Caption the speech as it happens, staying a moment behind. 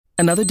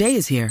Another day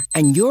is here,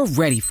 and you're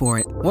ready for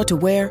it. What to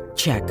wear?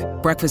 Check.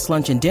 Breakfast,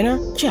 lunch, and dinner?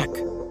 Check.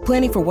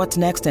 Planning for what's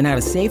next and how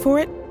to save for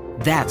it?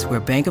 That's where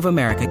Bank of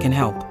America can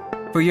help.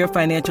 For your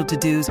financial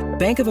to-dos,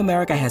 Bank of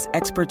America has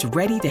experts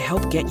ready to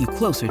help get you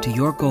closer to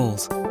your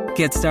goals.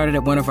 Get started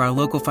at one of our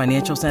local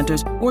financial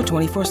centers or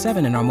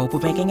 24/7 in our mobile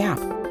banking app.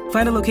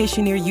 Find a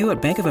location near you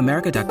at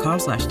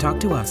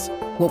bankofamerica.com/talktous.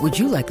 What would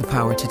you like the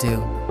power to do?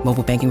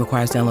 Mobile banking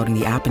requires downloading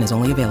the app and is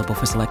only available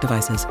for select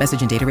devices.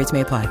 Message and data rates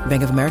may apply.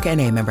 Bank of America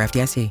N.A., member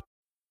FDIC.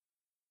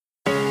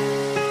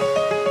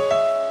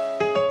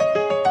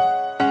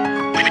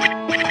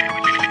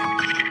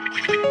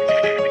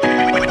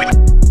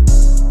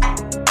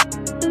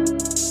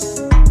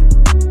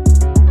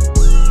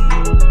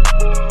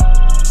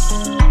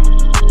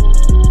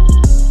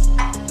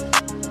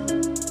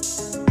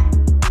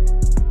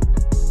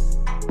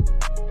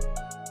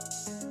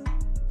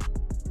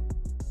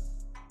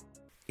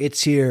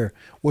 It's here,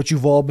 what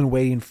you've all been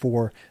waiting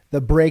for.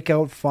 The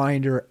Breakout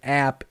Finder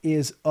app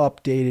is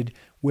updated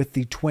with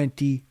the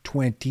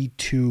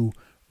 2022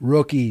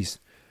 rookies.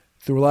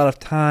 Through a lot of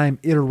time,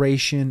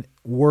 iteration,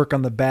 work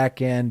on the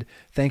back end,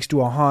 thanks to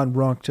Ahan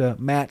Runkta,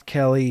 Matt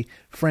Kelly,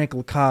 Frank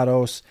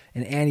Lakatos,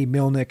 and Andy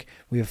Milnick,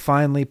 we have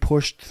finally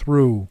pushed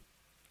through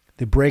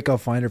the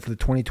Breakout Finder for the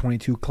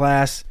 2022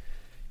 class.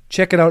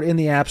 Check it out in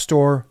the App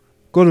Store.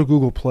 Go to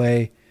Google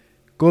Play.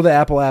 Go to the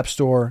Apple App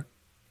Store.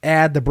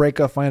 Add the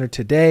Breakout Finder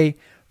today.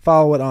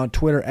 Follow it on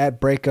Twitter at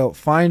Breakout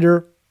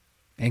Finder.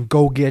 And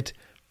go get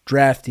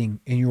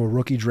drafting in your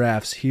rookie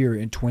drafts here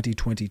in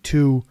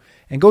 2022.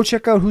 And go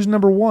check out who's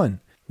number one.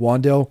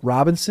 Wan'Dale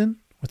Robinson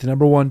with the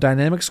number one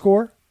dynamic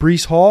score.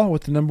 Breece Hall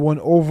with the number one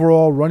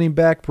overall running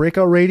back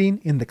breakout rating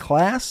in the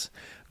class.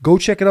 Go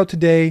check it out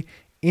today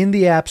in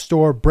the App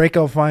Store,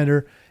 Breakout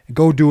Finder. And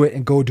go do it,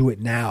 and go do it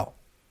now.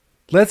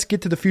 Let's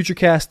get to the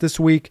Futurecast this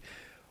week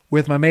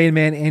with my main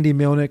man, Andy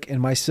Milnick,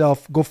 and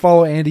myself. Go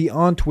follow Andy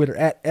on Twitter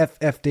at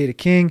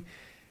FFDataKing.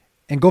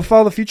 And go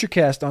follow the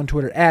Futurecast on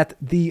Twitter at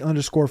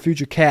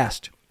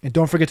 _Futurecast. And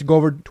don't forget to go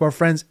over to our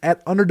friends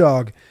at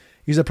Underdog.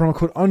 Use that promo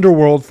code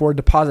UNDERWORLD for a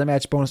deposit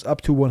match bonus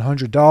up to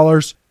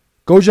 $100.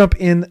 Go jump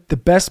in the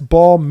Best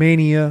Ball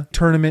Mania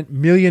tournament. $1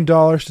 million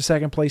to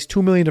second place,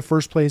 $2 million to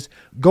first place.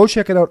 Go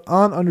check it out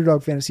on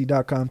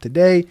UnderdogFantasy.com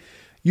today.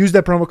 Use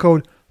that promo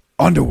code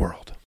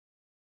UNDERWORLD.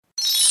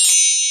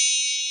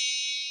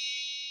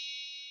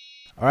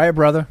 All right,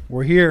 brother,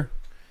 we're here.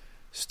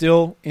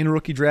 Still in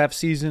rookie draft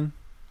season.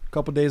 A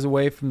couple days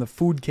away from the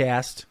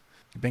Foodcast.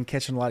 I've been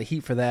catching a lot of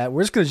heat for that.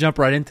 We're just going to jump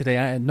right in today.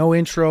 I had no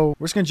intro.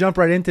 We're just going to jump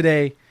right in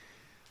today.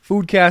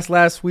 Foodcast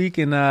last week,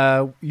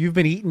 and you've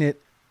been eating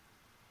it.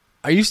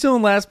 Are you still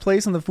in last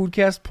place on the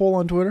Foodcast poll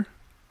on Twitter?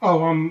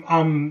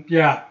 Oh,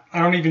 yeah. I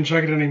don't even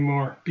check it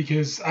anymore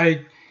because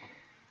I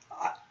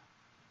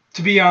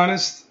to be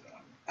honest,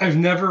 I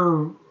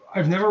never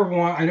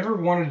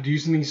wanted to do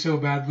something so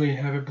badly and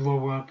have it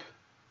blow up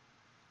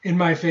in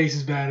my face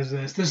as bad as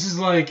this. This was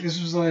like,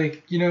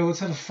 let's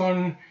have a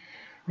fun,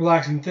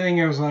 relaxing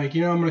thing. I was like,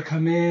 I'm going to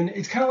come in.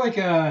 It's kind of like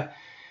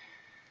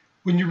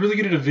when you're really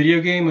good at a video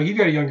game, like you've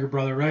got a younger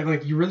brother, right?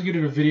 Like you're really good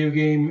at a video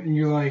game and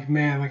you're like,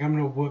 man, like I'm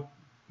going to whoop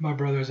my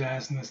brother's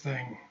ass in this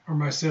thing, or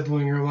my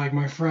sibling, or like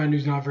my friend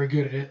who's not very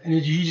good at it. And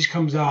he just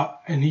comes out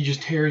and he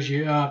just tears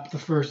you up the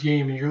first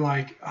game and you're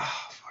like,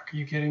 oh, fuck, are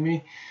you kidding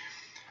me?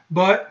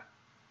 But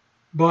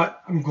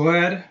I'm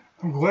glad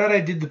I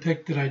did the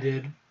picks that I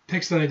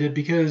did,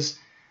 because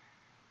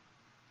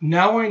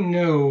now I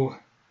know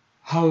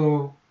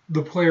how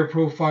the player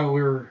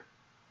profiler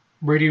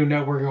radio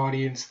network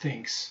audience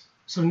thinks.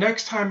 So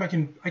next time I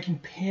can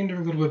pander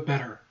a little bit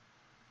better.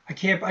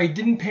 I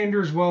didn't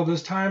pander as well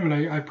this time,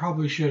 and I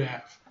probably should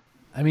have.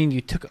 I mean,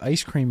 you took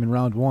ice cream in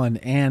round one,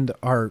 and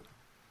our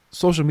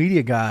social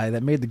media guy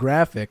that made the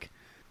graphic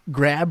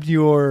grabbed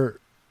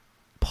your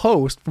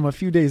post from a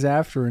few days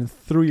after and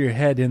threw your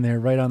head in there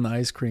right on the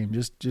ice cream,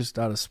 just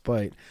out of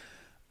spite.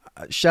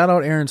 Shout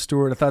out Aaron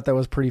Stewart. I thought that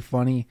was pretty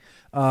funny.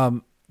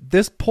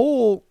 This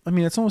poll, I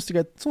mean, it's only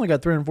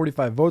got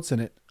 345 votes in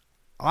it.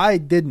 I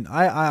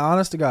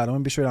honest to God, I'm going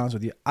to be straight honest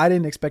with you. I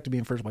didn't expect to be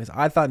in first place.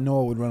 I thought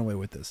Noah would run away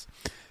with this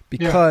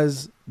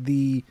because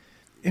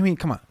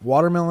come on,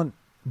 watermelon,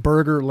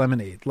 burger,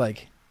 lemonade.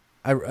 Like,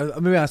 I'm going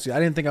to be honest with you. I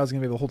didn't think I was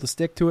going to be able to hold the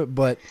stick to it,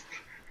 but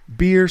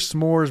beer,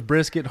 s'mores,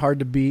 brisket, hard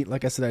to beat.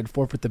 Like I said, I'd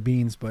forfeit the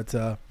beans, but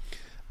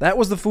that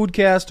was the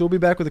Foodcast. We'll be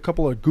back with a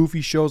couple of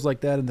goofy shows like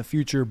that in the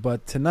future,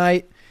 but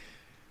tonight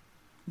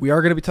we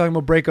are going to be talking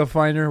about Breakout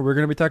Finder. We're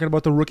going to be talking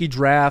about the rookie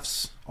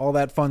drafts, all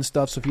that fun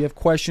stuff. So if you have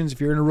questions,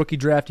 if you're in a rookie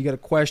draft, you got a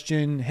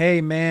question,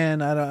 hey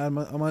man, I'm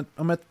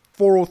at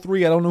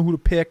 403, I don't know who to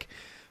pick,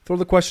 throw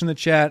the question in the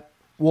chat.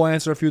 We'll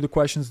answer a few of the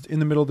questions in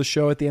the middle of the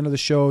show, at the end of the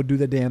show, do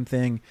the damn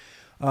thing.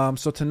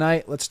 So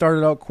tonight, let's start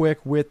it out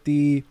quick with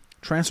the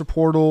transfer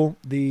portal,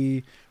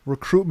 the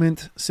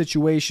recruitment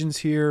situations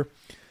here.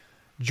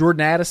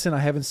 Jordan Addison, I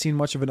haven't seen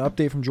much of an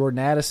update from Jordan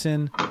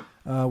Addison.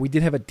 We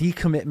did have a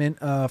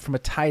decommitment from a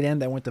tight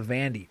end that went to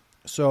Vandy.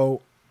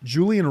 So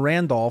Julian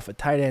Randolph, a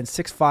tight end,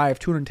 6'5",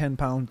 210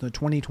 pounds in the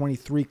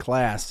 2023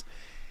 class.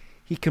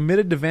 He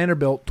committed to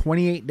Vanderbilt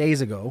 28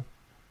 days ago.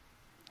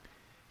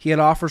 He had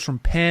offers from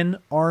Penn,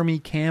 Army,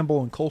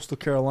 Campbell, and Coastal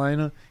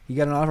Carolina. He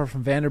got an offer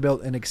from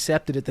Vanderbilt and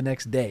accepted it the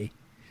next day.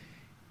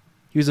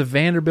 He was a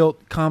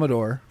Vanderbilt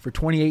Commodore for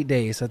 28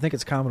 days. I think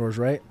it's Commodores,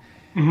 right?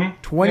 Mm-hmm.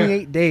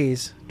 28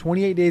 days.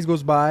 28 days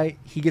goes by.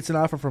 He gets an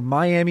offer from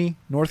Miami,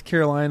 North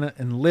Carolina,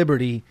 and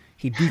Liberty.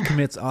 He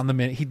decommits on the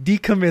minute. He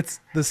decommits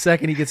the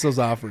second he gets those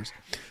offers.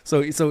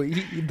 So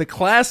the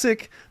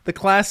classic.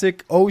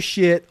 Oh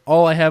shit!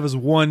 All I have is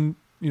one,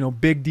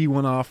 big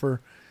D1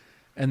 offer.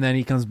 And then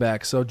he comes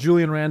back. So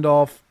Julian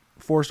Randolph,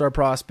 4-star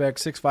prospect,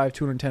 6'5",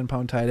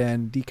 210-pound tight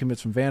end,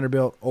 decommits from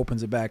Vanderbilt,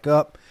 opens it back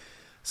up.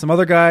 Some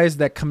other guys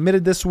that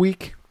committed this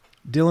week,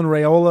 Dylan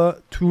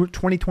Raiola,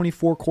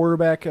 2024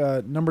 quarterback,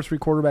 number 3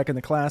 quarterback in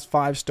the class,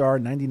 5-star,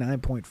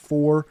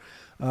 99.4.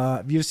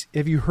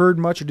 Have you heard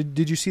much, or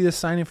did you see this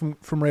signing from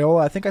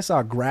Raiola? I think I saw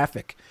a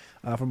graphic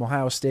from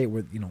Ohio State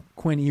with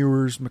Quinn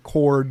Ewers,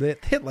 McCord. They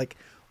hit like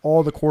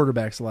all the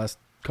quarterbacks the last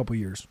couple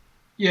years.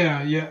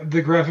 Yeah.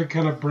 The graphic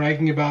kind of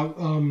bragging about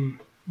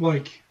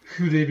like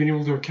who they've been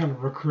able to kind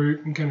of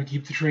recruit and kind of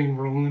keep the train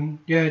rolling.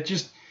 Yeah, it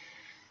just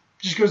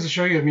goes to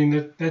show you. I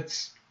mean,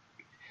 that's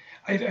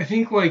I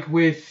think like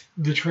with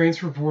the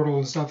transfer portal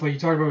and stuff, like you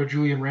talked about with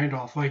Julian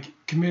Randolph, like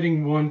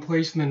committing one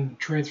place and then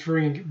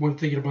transferring once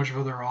they get a bunch of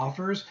other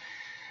offers,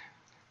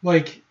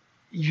 like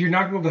you're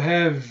not going to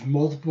have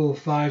multiple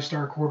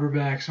 5-star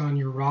quarterbacks on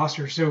your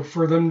roster. So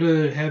for them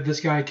to have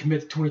this guy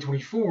commit to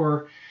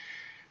 2024.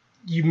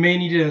 You may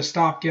need a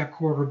stopgap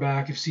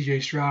quarterback if C.J.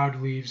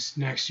 Stroud leaves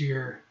next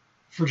year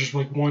for just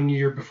like 1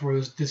 year before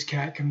this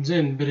cat comes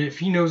in. But if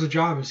he knows the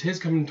job is his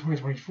coming in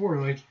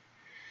 2024, like,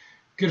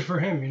 good for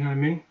him. You know what I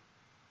mean?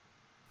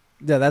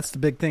 Yeah, that's the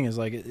big thing is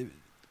like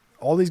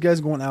all these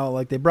guys going out.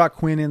 Like they brought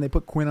Quinn in. They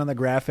put Quinn on the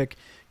graphic.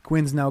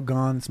 Quinn's now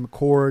gone. It's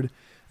McCord.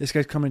 This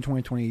guy's coming in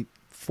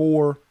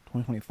 2024,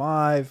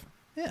 2025.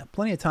 Yeah,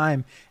 plenty of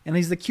time. And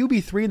he's the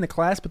QB3 in the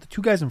class, but the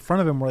two guys in front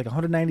of him were like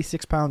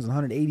 196 pounds and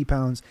 180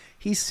 pounds.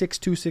 He's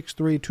 6'2", 6'3",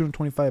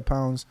 225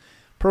 pounds.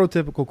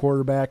 Prototypical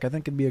quarterback. I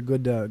think it'd be a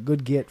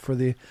good get for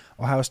the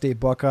Ohio State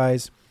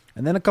Buckeyes.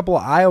 And then a couple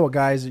of Iowa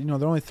guys. They're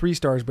only 3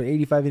 stars, but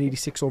 85 and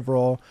 86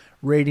 overall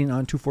rating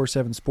on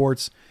 247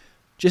 Sports.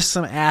 Just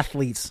some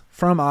athletes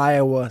from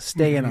Iowa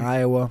stay in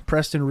Iowa.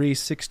 Preston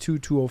Reese,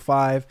 6'2",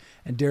 205,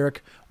 and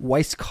Derek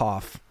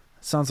Weisskopf.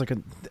 That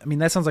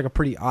sounds like a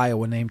pretty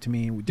Iowa name to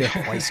me.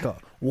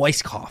 Weisskopf,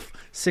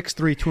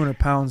 6'3", 200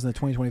 pounds in the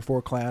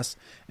 2024 class.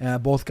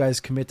 Both guys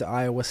commit to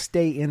Iowa,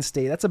 stay in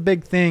state. That's a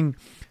big thing.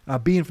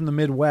 Being from the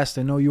Midwest,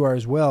 I know you are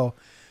as well.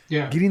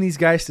 Yeah. Getting these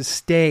guys to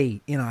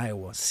stay in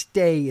Iowa,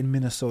 stay in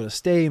Minnesota,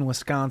 stay in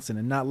Wisconsin,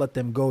 and not let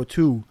them go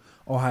to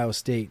Ohio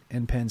State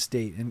and Penn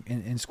State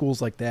and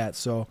schools like that.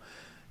 So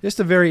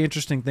just a very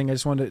interesting thing. I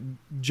just wanted to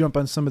jump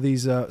on some of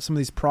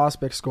these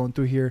prospects going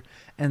through here.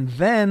 And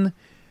then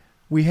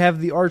we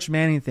have the Arch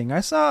Manning thing.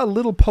 I saw a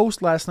little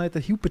post last night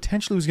that he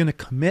potentially was going to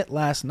commit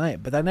last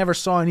night, but I never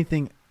saw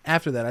anything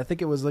after that. I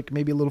think it was like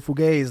maybe a little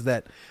fugazi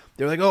that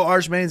they were like, oh,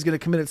 Arch Manning's going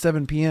to commit at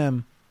 7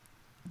 p.m.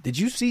 Did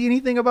you see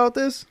anything about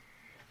this?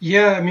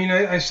 Yeah, I mean,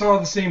 I saw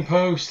the same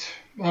post.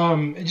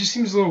 It just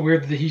seems a little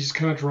weird that he's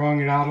kind of drawing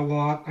it out a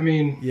lot. I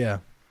mean, yeah,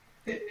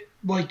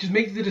 just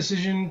make the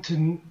decision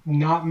to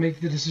not make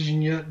the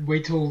decision yet.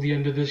 Wait till the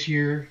end of this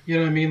year. You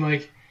know what I mean?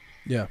 Like,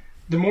 yeah.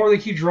 The more they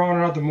keep drawing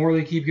it out, the more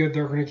they're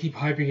going to keep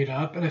hyping it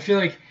up. And I feel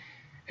like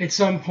at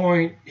some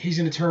point he's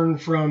going to turn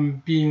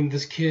from being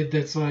this kid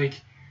that's like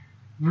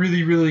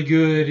really, really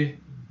good,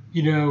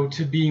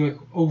 to being like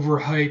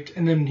overhyped.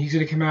 And then he's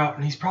going to come out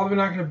and he's probably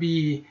not going to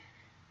be.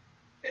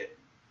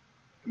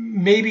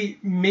 Maybe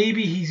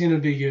he's going to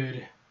be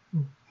good.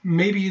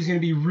 Maybe he's going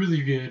to be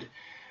really good.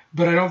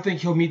 But I don't think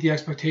he'll meet the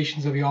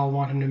expectations that we all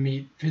want him to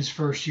meet his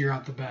first year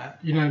out the bat.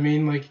 You know what I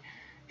mean? Like,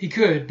 he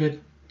could, but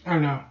I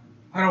don't know.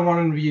 I don't want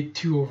him to be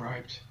too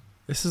overhyped.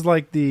 This is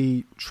like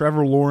the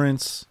Trevor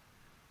Lawrence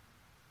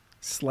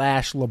 /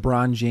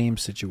 LeBron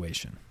James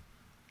situation.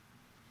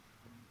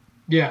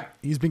 Yeah.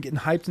 He's been getting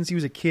hyped since he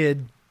was a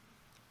kid.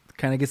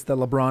 Kind of gets that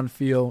LeBron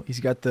feel.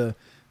 He's got the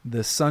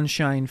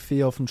sunshine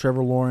feel from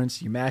Trevor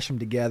Lawrence. You mash them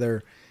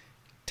together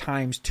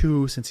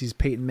 ×2 since he's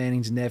Peyton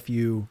Manning's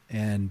nephew.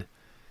 And,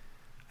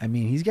 I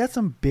mean, he's got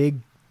some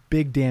big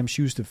damn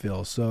shoes to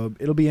fill. So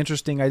it'll be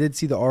interesting. I did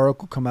see the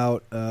article come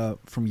out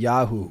from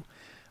Yahoo.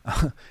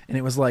 And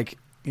it was like,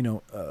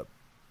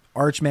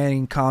 Arch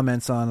Manning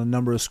comments on a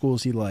number of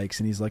schools he likes.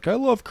 And he's like, I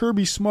love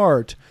Kirby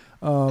Smart.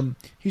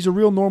 He's a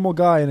real normal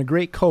guy and a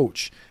great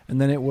coach. And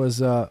then it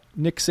was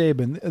Nick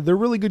Saban. They're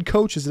really good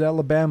coaches at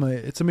Alabama.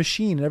 It's a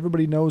machine, and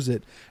everybody knows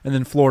it. And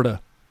then Florida.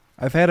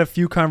 I've had a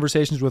few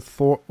conversations with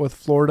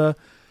Florida.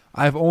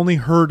 I've only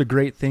heard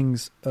great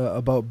things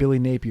about Billy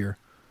Napier.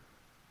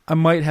 I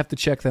might have to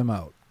check them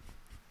out.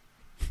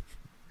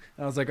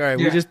 I was like, all right,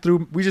 yeah. we just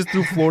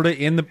threw Florida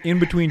in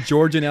between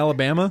Georgia and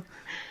Alabama.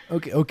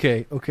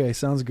 Okay,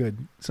 sounds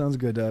good.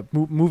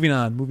 Moving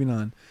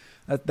on.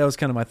 That was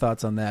kind of my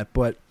thoughts on that.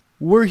 But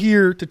We're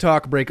here to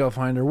talk Breakout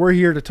Finder. We're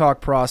here to talk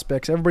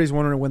prospects. Everybody's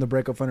wondering when the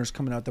Breakout Finder is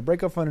coming out. The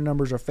Breakout Finder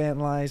numbers are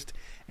finalized,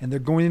 and they're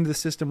going into the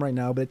system right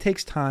now, but it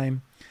takes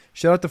time.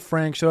 Shout out to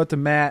Frank. Shout out to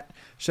Matt.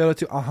 Shout out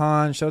to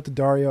Ahan. Shout out to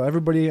Dario.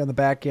 Everybody on the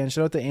back end.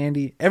 Shout out to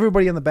Andy.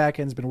 Everybody on the back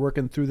end has been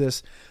working through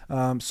this.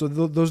 So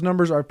those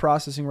numbers are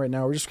processing right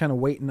now. We're just kind of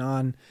waiting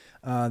on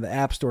the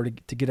App Store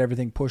to get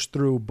everything pushed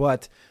through.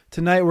 But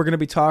tonight we're going to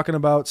be talking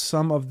about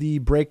some of the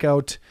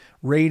breakout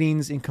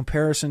ratings in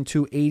comparison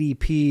to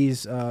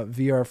ADPs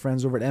via our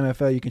friends over at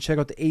MFL. You can check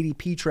out the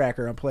ADP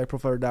tracker on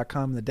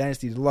playerprofiler.com in the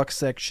Dynasty Deluxe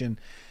section.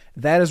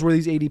 That is where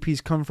these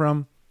ADPs come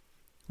from.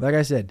 Like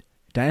I said,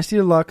 Dynasty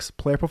Deluxe,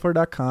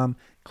 playerprofiler.com.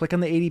 Click on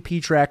the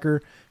ADP tracker.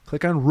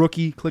 Click on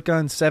rookie. Click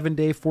on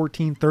 7-day,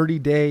 14,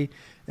 30-day,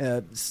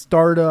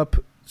 startup,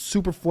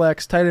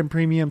 Superflex, tight end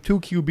premium,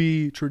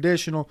 2QB,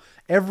 traditional.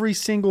 Every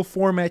single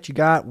format you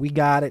got, we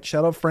got it.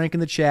 Shout out Frank in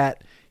the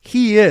chat.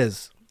 He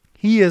is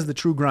the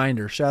true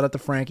grinder. Shout out to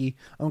Frankie,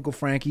 Uncle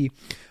Frankie.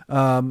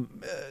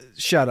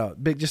 Shout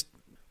out.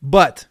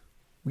 But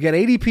we got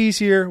ADPs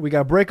here. We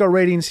got breakout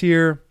ratings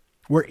here.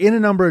 We're in a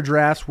number of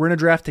drafts. We're in a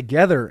draft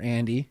together,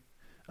 Andy,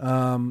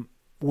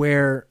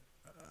 where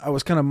I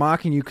was kind of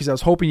mocking you because I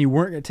was hoping you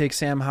weren't going to take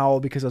Sam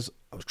Howell because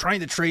I was trying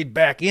to trade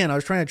back in. I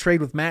was trying to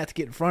trade with Matt to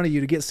get in front of you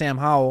to get Sam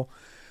Howell.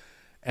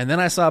 And then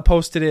I saw a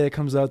post today that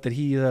comes out that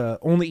he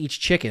only eats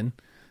chicken.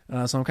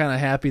 So I'm kind of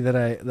happy that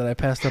I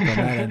passed up on that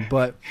end.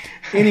 But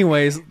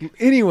anyways,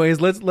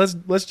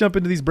 let's jump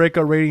into these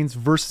breakout ratings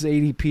versus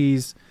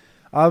ADPs.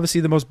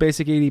 Obviously, the most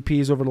basic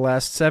ADPs over the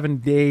last 7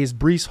 days.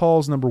 Breece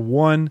Hall's number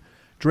 1,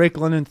 Drake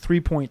London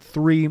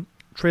 3.3,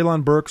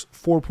 Treylon Burks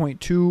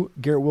 4.2,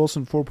 Garrett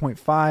Wilson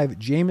 4.5,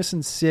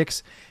 Jameson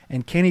 6,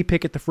 and Kenny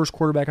Pickett, the first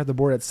quarterback off the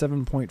board, at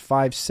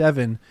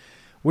 7.57.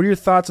 What are your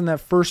thoughts on that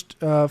first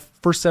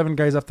 7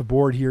 guys off the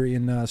board here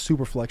in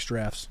Superflex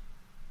drafts?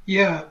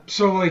 Yeah,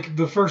 so like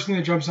the first thing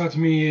that jumps out to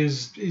me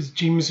is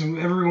Jameson.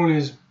 Everyone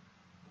is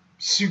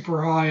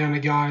super high on a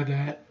guy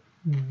that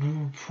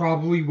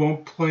probably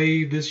won't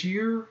play this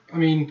year. I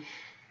mean,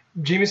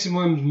 Jameson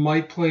Williams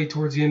might play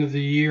towards the end of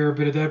the year,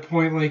 but at that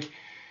point, like,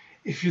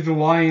 if you're the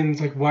Lions,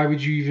 like, why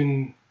would you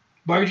even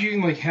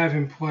like have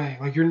him play?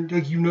 Like, you're not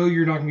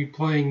going to be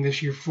playing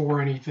this year for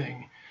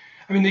anything.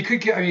 I mean, they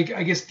could. I mean,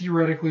 I guess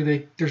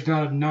theoretically, there's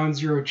not a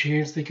non-zero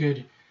chance they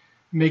could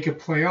make a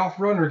playoff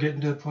run or get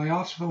into the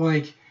playoffs, but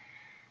like,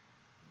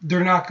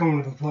 they're not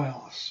going to the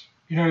playoffs.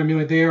 You know what I mean?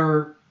 Like, they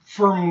are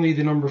firmly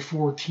the number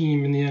 4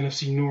 team in the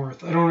NFC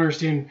North. I don't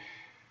understand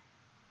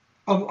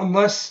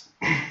unless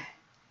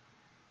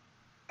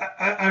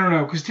I don't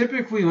know, because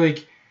typically,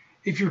 like,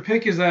 if your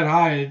pick is that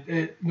high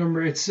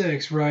at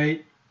 6,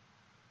 right?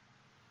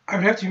 I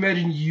would have to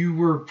imagine you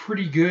were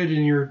pretty good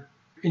in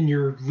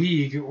your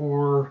league,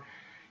 or,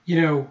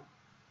 you know,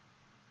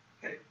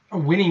 a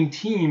winning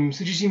team.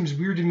 So it just seems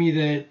weird to me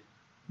that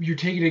you're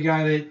taking a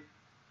guy that,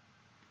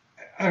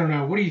 I don't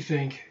know. What do you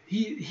think?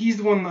 He's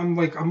the one I'm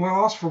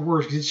lost for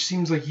words because it just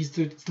seems like he's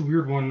the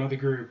weird one of the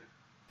group.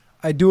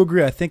 I do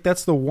agree. I think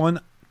that's the one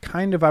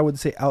kind of, I would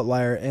say,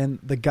 outlier, and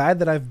the guy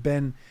that I've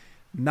been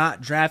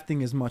not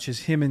drafting as much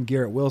as him and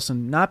Garrett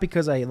Wilson, not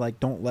because I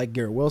don't like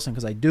Garrett Wilson,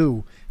 because I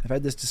do. I've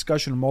had this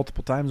discussion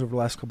multiple times over the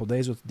last couple of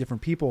days with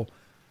different people.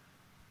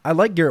 I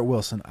like Garrett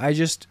Wilson. I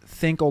just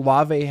think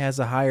Olave has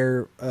a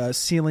higher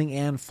ceiling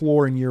and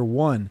floor in year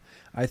 1.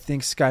 I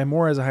think Sky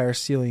Moore has a higher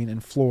ceiling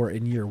and floor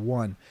in year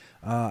 1.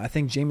 I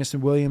think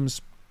Jameson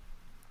Williams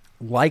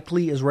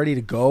likely is ready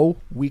to go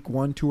week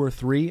 1, 2, or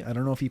 3. I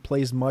don't know if he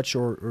plays much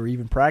or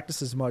even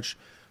practices much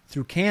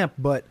through camp,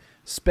 but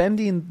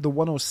spending the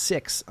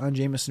 106 on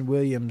Jameson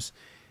Williams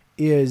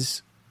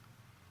is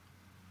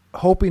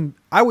hoping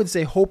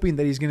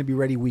that he's going to be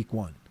ready week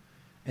 1,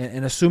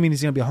 and assuming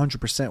he's going to be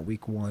 100%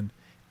 week 1,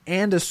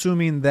 and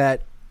assuming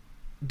that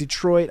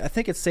Detroit, I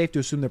think it's safe to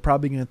assume they're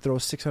probably going to throw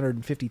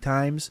 650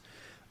 times.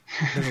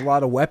 There's a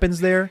lot of weapons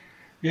there.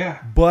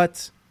 Yeah.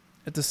 But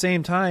at the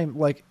same time,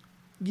 like,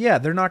 yeah,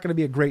 they're not going to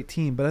be a great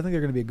team, but I think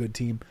they're going to be a good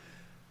team.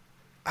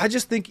 I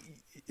just think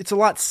it's a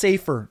lot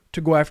safer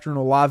to go after an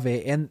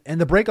Olave, and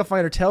the Breakout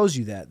Finder tells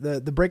you that.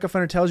 The Breakout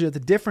Finder tells you that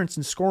the difference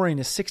in scoring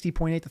is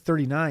 60.8 to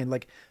 39.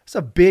 Like, it's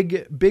a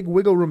big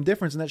wiggle room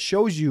difference, and that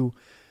shows you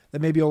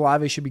that maybe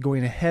Olave should be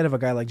going ahead of a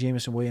guy like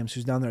Jameson Williams,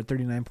 who's down there at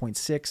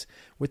 39.6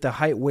 with the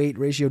height-weight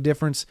ratio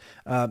difference.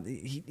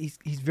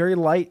 He's very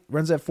light,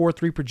 runs at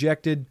 4.3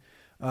 projected.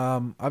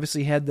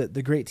 Obviously had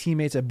the great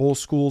teammates at both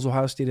schools,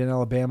 Ohio State and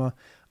Alabama.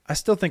 I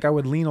still think I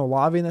would lean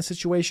Olave in that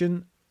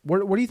situation.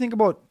 What do you think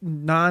about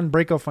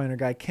non-Breakout Finder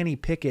guy Kenny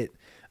Pickett,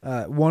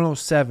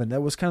 107?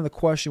 That was kind of the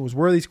question, was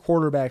where are these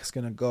quarterbacks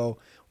going to go?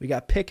 We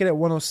got Pickett at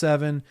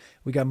 107.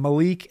 We got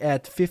Malik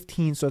at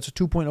 15, so it's a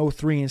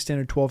 2.03 in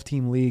standard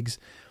 12-team leagues.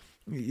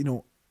 You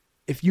know,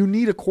 if you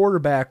need a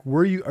quarterback,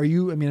 are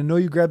you? I mean, I know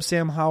you grabbed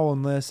Sam Howell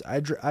in this.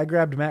 I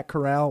grabbed Matt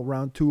Corral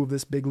round 2 of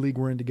this big league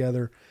we're in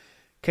together.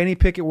 Kenny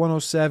Pickett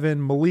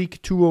 107, Malik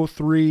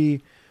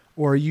 203,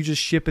 or are you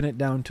just shipping it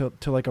down to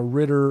like a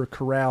Ritter,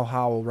 Corral,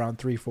 Howell round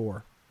 3,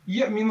 4?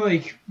 Yeah, I mean,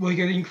 like I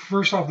think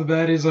first off the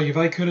bat is, like, if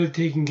I could have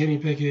taken Kenny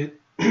Pickett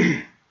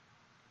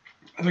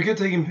They're going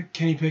to take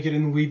Kenny Pickett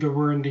in the league that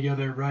we're in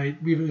together,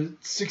 right? We have a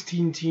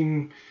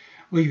 16-team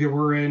league that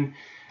we're in.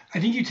 I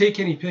think you take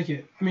Kenny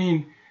Pickett. I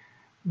mean,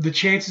 the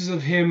chances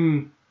of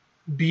him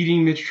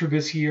beating Mitch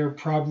Trubisky are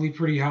probably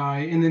pretty high.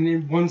 And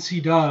then once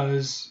he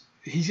does,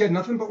 he's got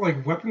nothing but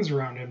like weapons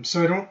around him.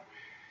 So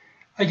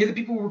I get that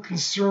people were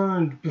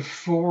concerned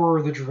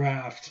before the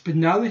draft, but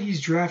now that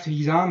he's drafted,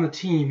 he's on the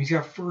team. He's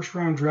got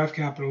first-round draft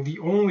capital, the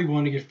only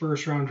one to get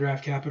first-round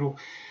draft capital.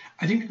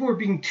 I think people are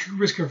being too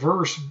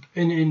risk-averse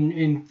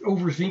and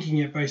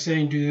overthinking it by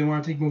saying, do they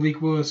want to take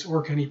Malik Willis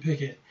or Kenny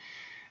Pickett?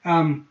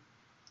 No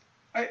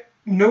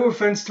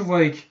offense to,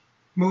 like,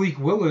 Malik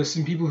Willis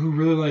and people who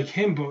really like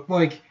him, but,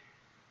 like,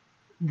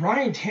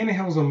 Ryan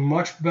Tannehill is a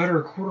much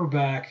better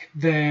quarterback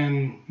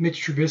than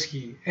Mitch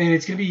Trubisky, and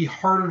it's going to be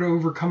harder to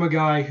overcome a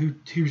guy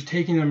who's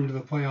taken them to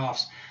the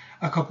playoffs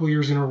a couple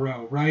years in a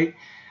row, right?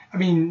 I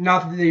mean,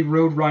 not that they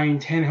rode Ryan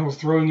Tannehill's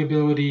throwing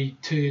ability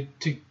to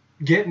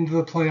get into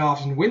the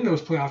playoffs and win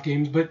those playoff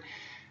games, but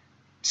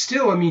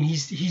still, I mean,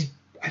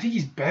 I think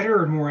he's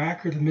better and more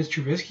accurate than Mitch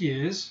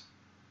Trubisky is.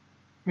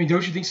 I mean,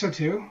 don't you think so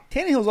too?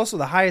 Tannehill's also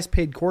the highest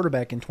paid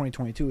quarterback in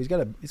 2022. He's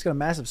got a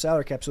massive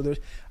salary cap, so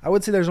I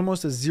would say there's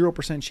almost a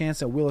 0% chance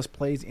that Willis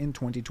plays in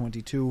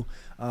 2022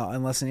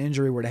 unless an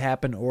injury were to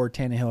happen or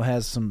Tannehill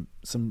has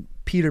some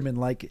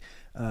Peterman-like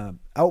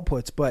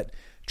outputs. But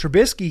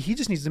Trubisky, he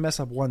just needs to mess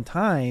up one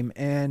time,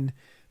 and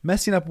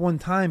messing up one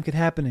time could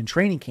happen in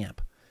training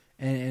camp,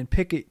 and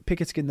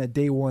Pickett's getting that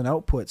day one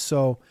output.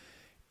 So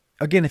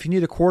again, if you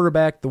need a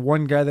quarterback, the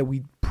one guy that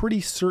we pretty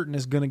certain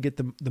is going to get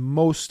the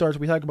most starts.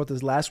 We talked about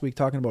this last week,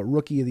 talking about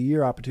Rookie of the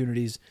Year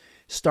opportunities,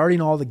 starting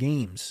all the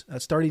games,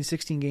 starting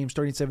 16 games,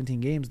 starting 17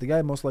 games. The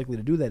guy most likely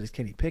to do that is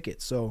Kenny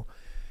Pickett. So,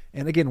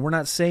 and again, we're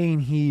not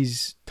saying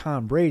he's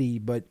Tom Brady,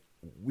 but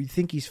we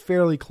think he's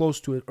fairly close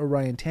to a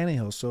Ryan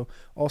Tannehill. So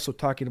also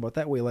talking about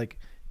that way, like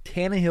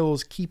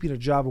Tannehill's keeping a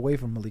job away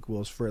from Malik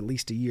Willis for at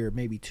least a year,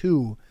 maybe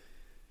two.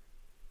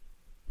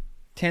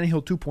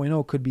 Tannehill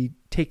 2.0 could be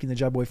taking the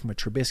job away from a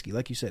Trubisky.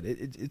 Like you said,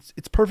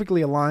 it's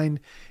perfectly aligned.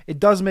 It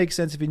does make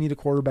sense if you need a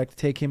quarterback to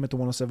take him at the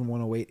 107,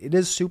 108. It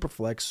is super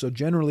flex, so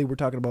generally we're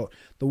talking about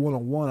the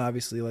 101,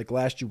 obviously, like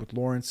last year with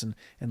Lawrence and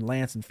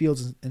Lance and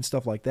Fields and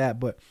stuff like that.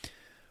 But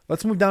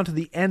let's move down to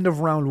the end of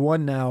round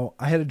one now.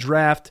 I had a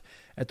draft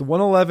at the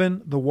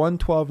 111, the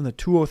 112, and the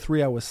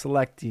 203 I was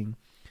selecting.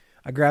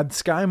 I grabbed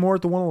Sky Moore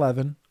at the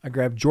 111. I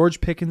grabbed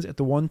George Pickens at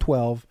the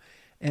 112.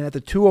 And at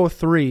the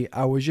 203,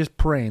 I was just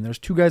praying. There's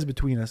two guys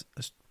between us. I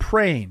was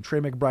praying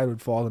Trey McBride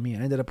would fall to me. I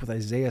ended up with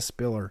Isaiah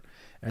Spiller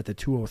at the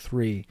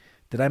 203.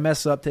 Did I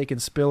mess up taking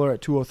Spiller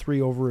at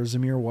 203 over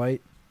Zamir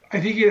White? I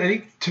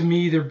think to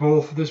me they're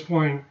both at this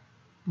point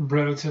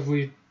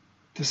relatively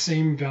the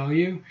same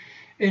value,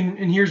 and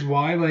here's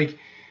why. Like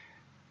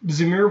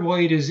Zamir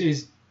White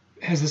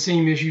has the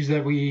same issues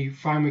that we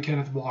find with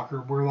Kenneth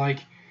Walker. Where like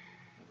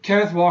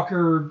Kenneth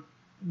Walker,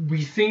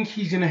 we think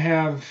he's going to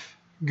have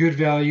good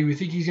value. We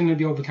think he's going to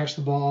be able to catch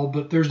the ball,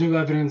 but there's no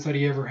evidence that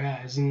he ever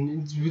has.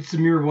 And with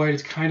Zamir White,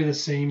 it's kind of the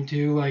same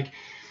too. Like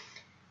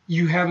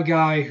you have a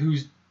guy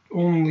whose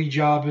only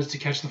job is to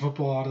catch the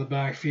football out of the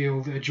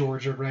backfield at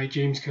Georgia, right?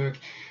 James Cook.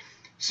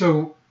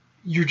 So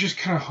you're just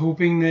kind of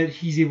hoping that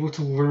he's able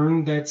to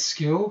learn that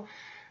skill,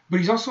 but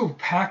he's also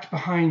packed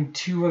behind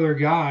two other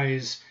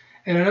guys.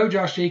 And I know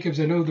Josh Jacobs,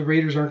 I know the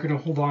Raiders aren't going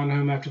to hold on to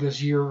him after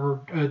this year or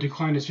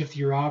decline his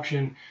fifth-year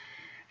option.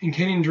 And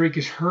Kenyon Drake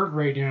is hurt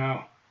right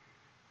now.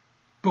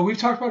 But we've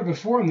talked about it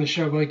before on the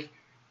show, like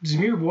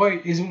Zamir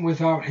White isn't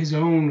without his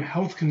own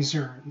health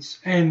concerns,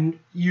 and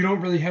you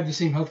don't really have the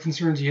same health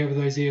concerns you have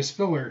with Isaiah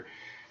Spiller.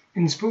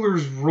 And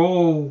Spiller's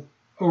role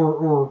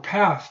or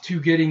path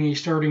to getting a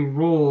starting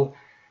role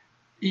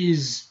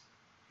is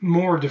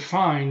more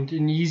defined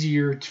and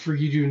easier for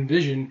you to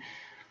envision.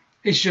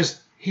 It's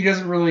just he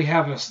doesn't really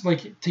have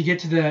to get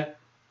to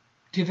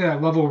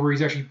that level where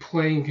he's actually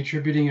playing and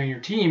contributing on your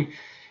team.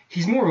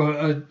 He's more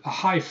of a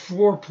high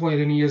floor play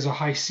than he is a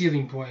high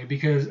ceiling play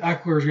because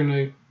Eckler is going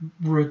to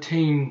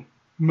retain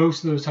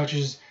most of those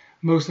touches,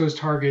 most of those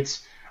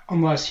targets,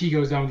 unless he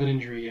goes down with an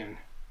injury again.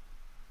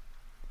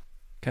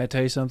 Can I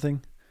tell you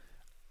something?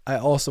 I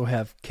also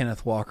have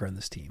Kenneth Walker on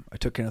this team. I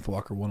took Kenneth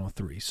Walker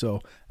 103.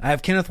 So I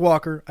have Kenneth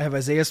Walker, I have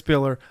Isaiah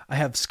Spiller, I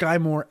have Sky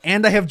Moore,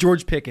 and I have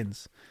George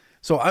Pickens.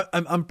 So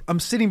I'm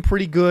sitting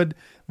pretty good.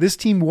 This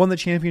team won the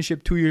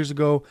championship 2 years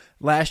ago.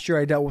 Last year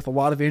I dealt with a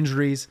lot of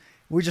injuries.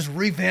 We're just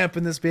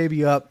revamping this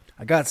baby up.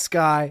 I got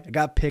Sky, I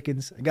got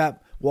Pickens, I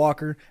got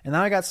Walker, and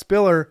now I got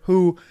Spiller,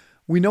 who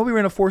we know we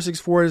ran a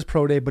 4.64 at his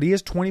pro day, but he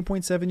is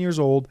 20.7 years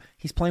old.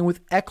 He's playing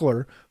with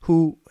Eckler,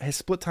 who has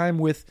split time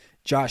with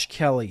Josh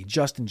Kelly,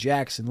 Justin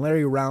Jackson,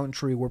 Larry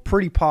Roundtree. We're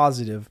pretty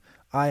positive,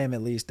 I am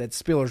at least, that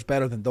Spiller's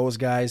better than those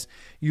guys.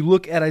 You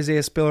look at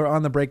Isaiah Spiller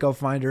on the Breakout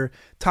Finder,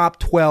 top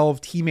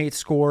 12 teammate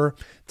score,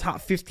 top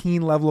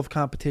 15 level of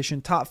competition,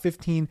 top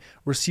 15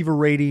 receiver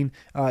rating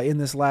in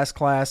this last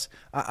class.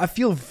 I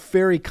feel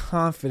very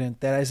confident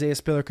that Isaiah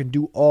Spiller can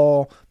do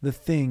all the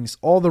things,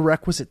 all the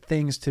requisite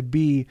things to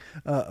be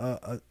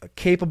a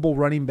capable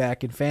running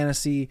back in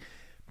fantasy.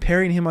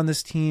 Pairing him on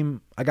this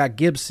team, I got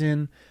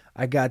Gibson,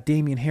 I got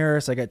Damian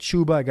Harris, I got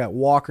Chuba, I got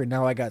Walker,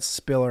 now I got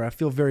Spiller. I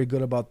feel very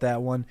good about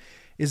that one.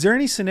 Is there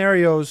any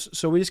scenarios,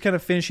 so we're just kind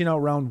of finishing out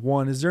round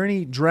one, is there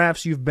any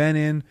drafts you've been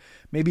in,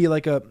 maybe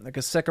like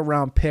a second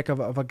round pick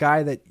of a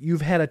guy that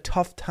you've had a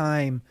tough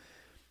time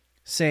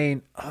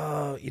saying,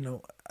 oh,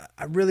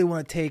 I really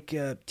want to take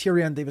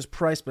Tyrion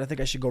Davis-Price, but I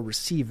think I should go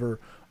receiver,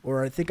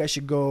 or I think I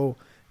should go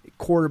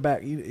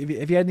quarterback. Have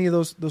you had any of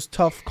those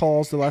tough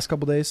calls the last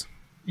couple of days?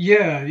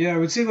 Yeah, I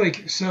would say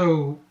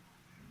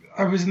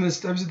I was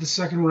at the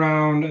second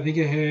round. I think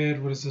I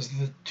had,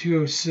 the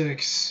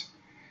 206.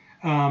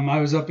 I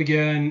was up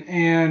again,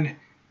 and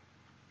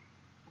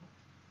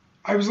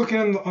I was looking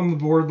on the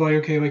board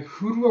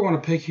who do I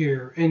want to pick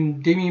here?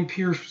 And Dameon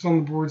Pierce was on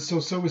the board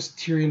still, so was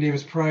Tyrion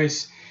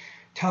Davis-Price.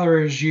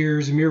 Tyler Algier,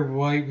 Zamir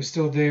White was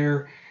still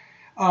there.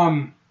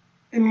 And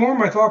more of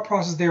my thought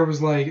process there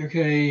was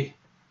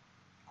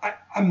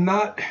I'm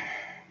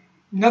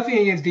nothing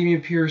against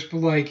Dameon Pierce,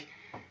 but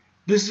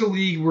this is a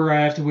league where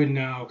I have to win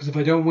now, because if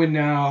I don't win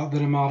now,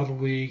 then I'm out of the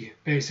league,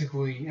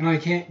 basically.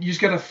 And you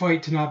just got to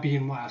fight to not be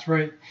in last,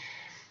 right?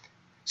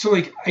 So,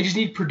 I just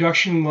need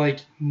production,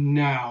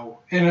 now.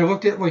 And I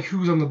looked at, who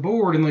was on the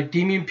board, and,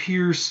 Dameon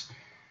Pierce,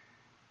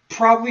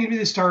 probably going to be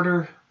the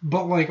starter,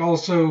 but,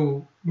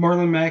 also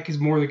Marlon Mack is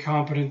more than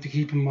competent to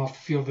keep him off the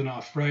field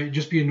enough, right?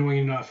 Just be annoying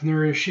enough. And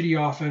they're in a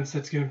shitty offense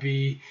that's going to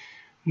be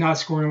not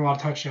scoring a lot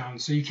of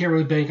touchdowns, so you can't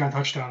really bank on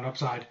touchdown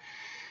upside.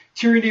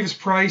 Tyrion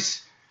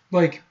Davis-Price,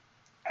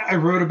 I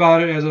wrote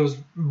about it as I was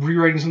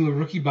rewriting some of the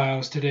rookie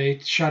bios today.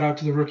 Shout out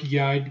to the rookie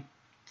guide.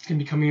 It's going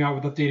to be coming out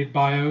with updated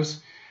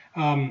bios.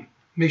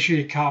 Make sure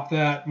you cop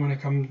that when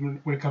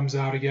it comes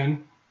out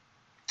again.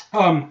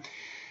 Tyrion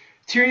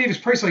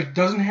Davis-Price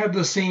doesn't have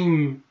the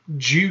same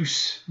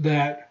juice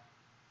that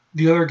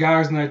the other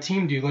guys on that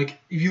team do.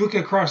 If you look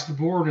across the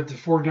board at the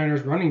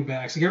 49ers running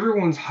backs,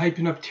 everyone's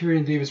hyping up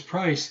Tyrion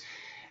Davis-Price,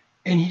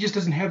 and he just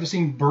doesn't have the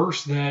same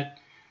burst that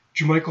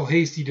Jermichael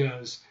Hasty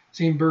does,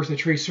 same burst that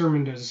Trey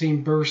Sermon does, the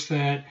same burst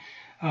that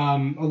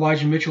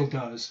Elijah Mitchell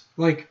does.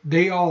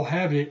 They all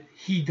have it,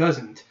 he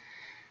doesn't.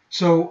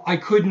 So I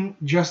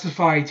couldn't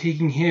justify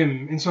taking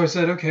him, and so I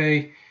said,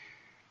 okay,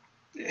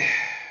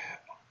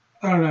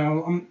 I don't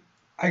know,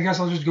 I guess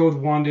I'll just go with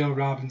Wan'Dale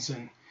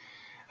Robinson.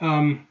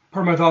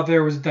 Part of my thought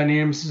there was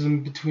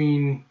dynamicism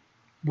between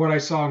what I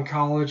saw in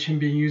college, him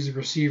being used as a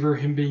receiver,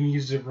 him being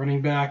used as a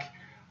running back,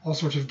 all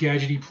sorts of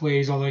gadgety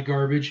plays, all that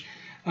garbage.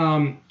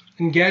 And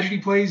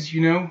gadgety plays,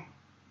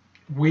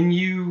 win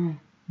you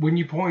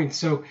points.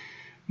 So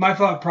my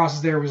thought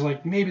process there was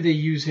maybe they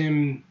use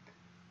him.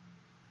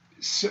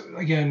 So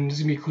again, this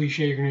is gonna be a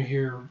cliche you're gonna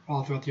hear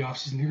all throughout the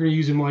offseason. They're gonna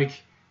use him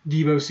like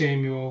Deebo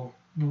Samuel.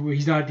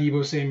 He's not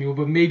Deebo Samuel,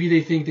 but maybe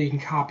they think they can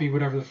copy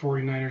whatever the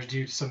 49ers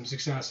do to some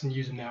success and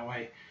use him that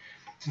way,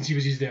 since he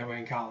was used that way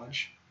in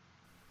college.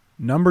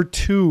 Number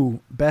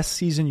 2, best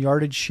season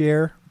yardage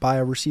share by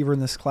a receiver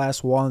in this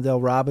class,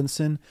 Wan'Dale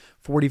Robinson,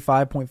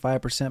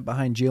 45.5%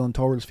 behind Jalen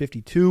Tolbert's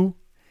 52.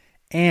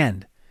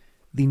 And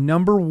the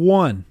number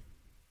one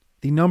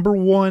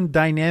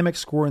dynamic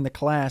score in the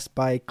class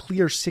by a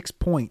clear 6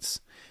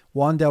 points,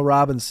 Wan'Dale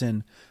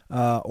Robinson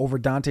over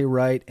Dante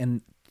Wright,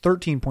 and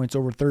 13 points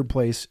over third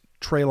place,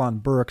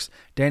 Treylon Burks.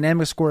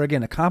 Dynamic score,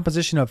 again, a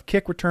composition of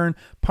kick return,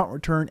 punt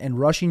return, and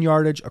rushing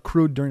yardage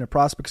accrued during a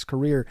prospect's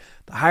career.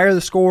 The higher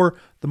the score,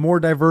 the more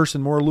diverse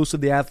and more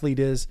elusive the athlete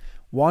is.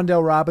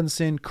 Wan'Dale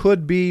Robinson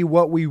could be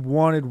what we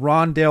wanted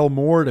Rondale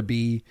Moore to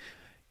be.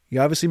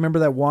 You obviously remember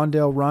that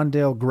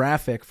Rondale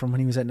graphic from when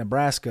he was at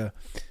Nebraska.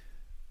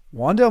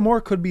 Wan'Dale Moore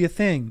could be a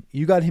thing.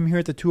 You got him here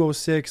at the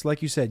 206.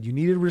 Like you said, you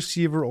needed a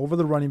receiver over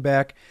the running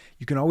back.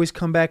 You can always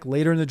come back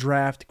later in the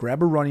draft,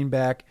 grab a running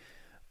back.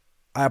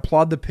 I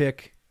applaud the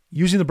pick.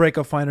 Using the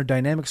breakout finder,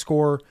 dynamic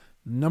score,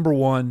 number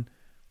 1,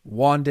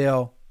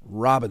 Wan'Dale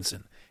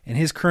Robinson. And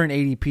his current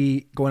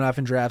ADP going off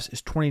in drafts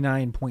is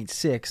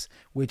 29.6,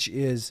 which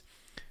is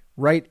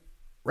right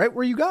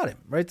where you got him.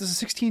 Right, this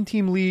is a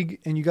 16-team league,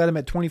 and you got him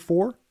at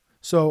 24.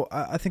 So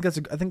I think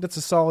that's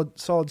a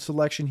solid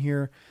selection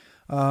here.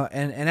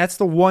 And that's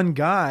the one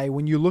guy,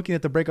 when you're looking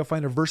at the breakout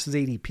finder versus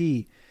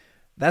ADP,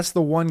 that's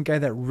the one guy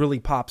that really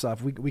pops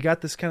off. We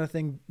got this kind of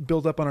thing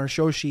built up on our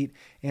show sheet,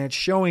 and it's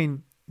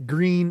showing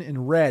green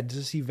and red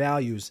to see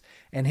values,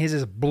 and his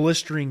is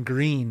blistering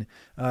green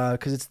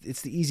because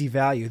it's the easy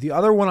value. The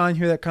other one on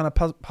here that kind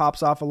of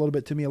pops off a little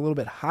bit to me, a little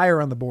bit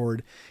higher on the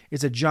board,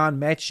 is a John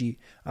Mechie.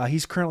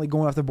 He's currently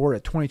going off the board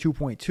at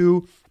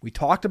 22.2. We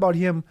talked about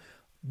him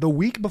the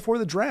week before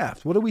the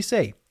draft. What did we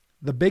say?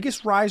 The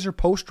biggest riser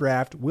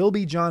post-draft will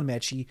be John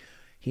Mechie.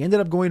 He ended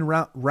up going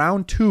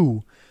round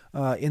 2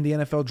 in the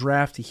NFL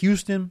draft to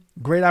Houston.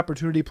 Great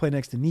opportunity to play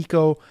next to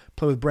Nico,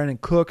 play with Brandon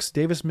Cooks.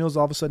 Davis Mills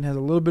all of a sudden has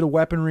a little bit of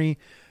weaponry.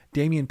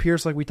 Dameon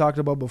Pierce, like we talked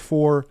about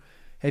before.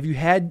 Have you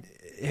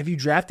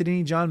drafted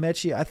any John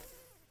Mechie?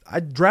 I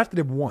drafted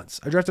him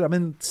once. I'm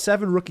in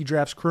 7 rookie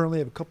drafts currently.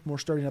 I have a couple more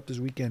starting up this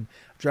weekend.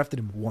 I drafted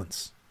him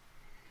once.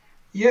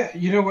 Yeah,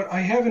 you know what? I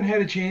haven't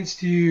had a chance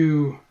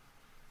to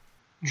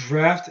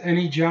draft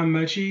any John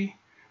Mechie,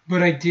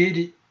 but I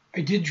did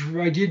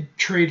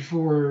trade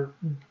for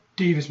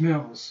Davis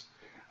Mills.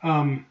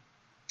 Kind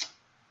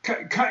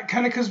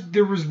of because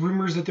there was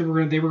rumors that they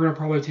were gonna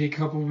probably take a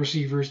couple of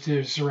receivers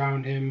to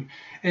surround him,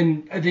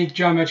 and I think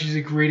John Mechie is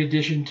a great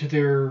addition to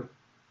their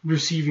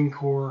receiving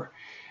core.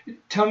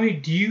 Tell me,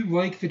 do you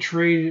like the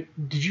trade?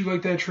 Did you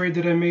like that trade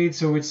that I made?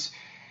 So it's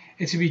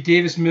to be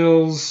Davis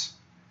Mills,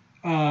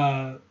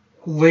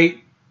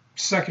 late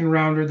second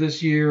rounder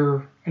this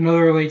year,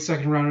 another late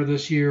second rounder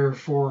this year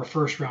for a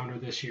first rounder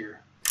this year.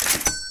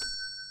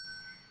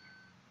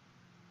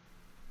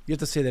 You have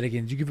to say that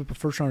again. Did you give up a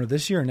first rounder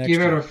this year or next year?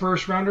 Gave out a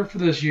first rounder for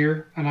this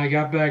year, and I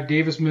got back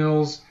Davis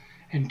Mills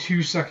and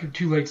two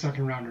late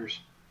second rounders.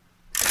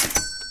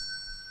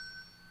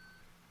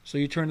 So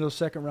you turned those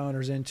second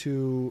rounders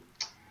into...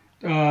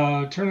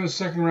 Howell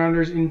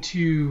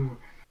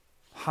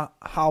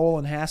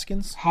and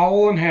Haskins?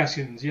 Howell and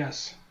Haskins,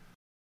 yes.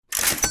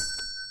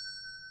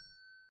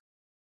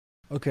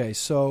 Okay,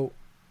 so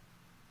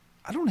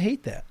I don't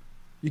hate that.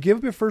 You gave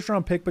up your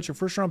first-round pick, but your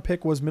first-round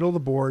pick was middle of the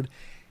board,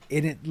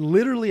 and it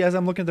literally, as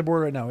I'm looking at the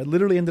board right now, it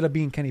literally ended up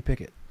being Kenny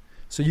Pickett.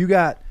 So you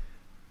got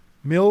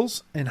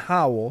Mills and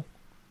Howell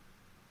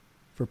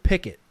for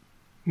Pickett.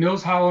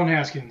 Mills, Howell, and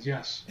Haskins,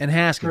 yes. And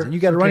Haskins, and you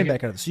got a running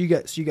back out of it. So you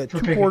got two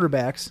Pickett.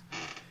 quarterbacks.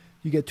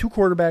 You get two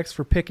quarterbacks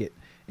for Pickett,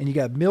 and you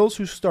got Mills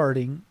who's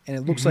starting, and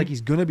it looks like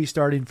he's going to be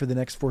starting for the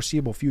next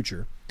foreseeable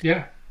future.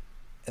 Yeah.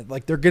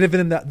 Like they're giving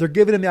him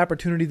the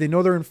opportunity. They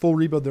know they're in full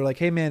rebuild. They're like,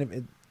 hey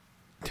man,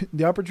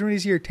 the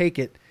opportunity's here, take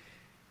it.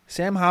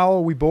 Sam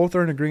Howell, we both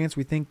are in agreement.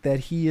 We think that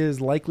he is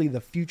likely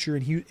the future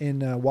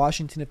in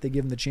Washington if they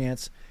give him the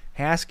chance.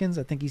 Haskins,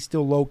 I think he's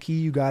still low key.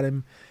 You got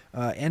him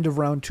end of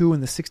round 2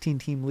 in the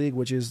 16-team league,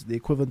 which is the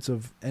equivalence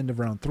of end of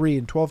round 3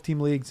 in 12-team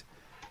leagues.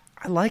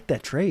 I like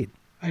that trade.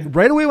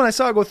 Right away when I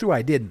saw it go through,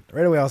 I didn't.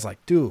 Right away I was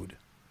like, dude.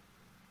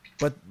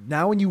 But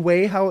now when you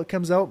weigh how it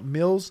comes out,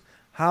 Mills,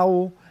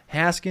 Howell,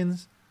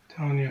 Haskins,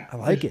 telling you, I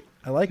like it.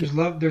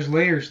 There's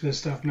layers to this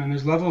stuff, man.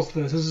 There's levels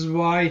to this. This is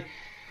why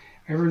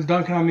everyone's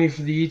dunking on me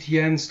for the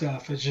ETN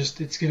stuff.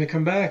 It's going to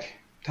come back.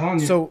 I'm telling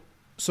you.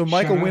 So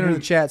Michael Winter in the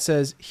chat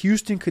says,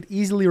 Houston could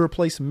easily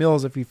replace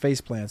Mills if he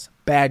face plants.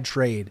 Bad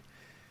trade.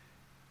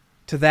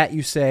 To that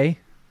you say?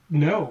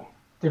 No,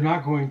 they're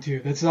not going to.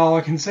 That's all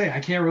I can say. I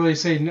can't really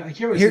say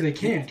they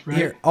can't, right?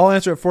 Here, I'll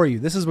answer it for you.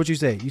 This is what you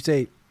say. You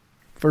say,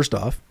 first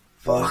off,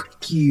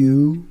 fuck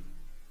you.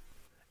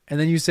 And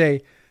then you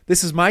say,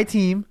 this is my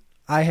team.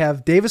 I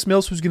have Davis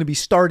Mills who's going to be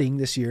starting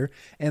this year.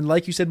 And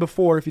like you said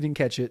before, if you didn't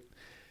catch it,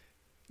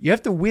 you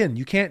have to win.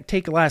 You can't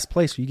take last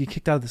place or you get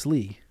kicked out of this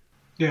league.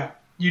 Yeah.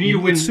 You need to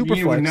win. It's super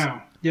flex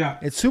now. Yeah.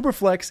 It's super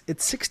flex.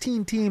 It's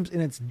 16 teams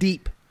and it's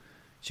deep.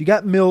 So you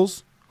got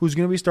Mills who's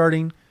going to be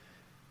starting.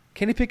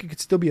 Kenny Pickett could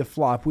still be a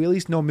flop. We at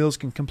least know Mills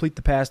can complete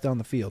the pass down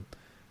the field.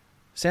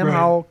 Sam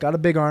Howell got a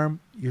big arm.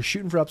 You're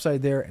shooting for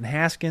upside there. And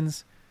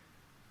Haskins,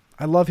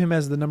 I love him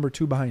as the number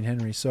 2 behind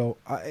Henry. So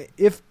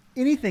if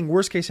anything,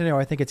 worst case scenario,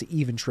 I think it's an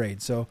even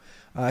trade. So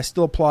I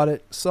still applaud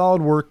it.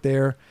 Solid work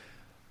there.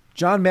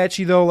 John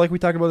Mechie, though, like we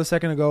talked about a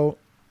second ago,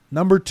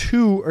 number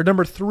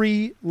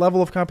 3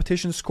 level of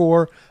competition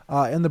score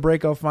in the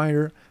Breakout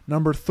Finder.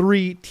 Number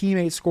 3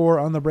 teammate score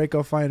on the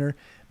Breakout Finder.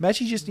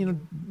 Mechie just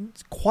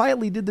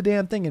quietly did the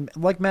damn thing. And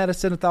like Matt has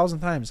said 1,000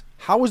 times,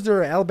 how is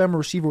there an Alabama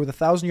receiver with a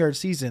 1,000-yard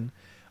season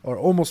or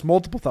almost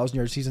multiple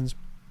 1,000-yard seasons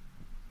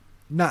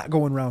not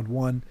going round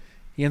 1?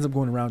 He ends up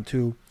going round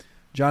 2.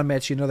 John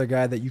Mechie, another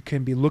guy that you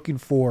can be looking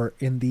for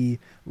in the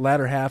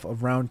latter half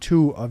of round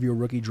 2 of your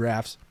rookie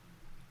drafts.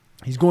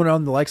 He's going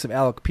around the likes of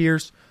Alec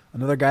Pierce,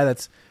 another guy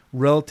that's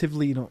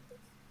relatively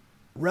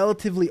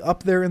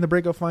up there in the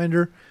Breakout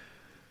Finder.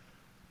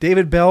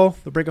 David Bell,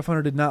 the Breakout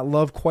Finder did not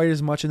love quite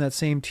as much in that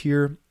same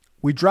tier.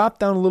 We dropped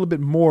down a little bit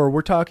more.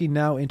 We're talking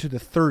now into the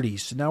 30s.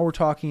 So now we're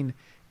talking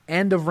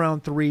end of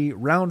round 3,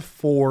 round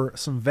 4,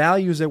 some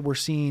values that we're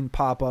seeing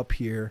pop up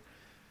here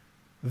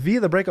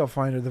via the Breakout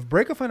Finder. The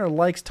Breakout Finder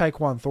likes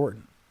Tyquan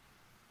Thornton.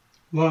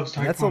 Loves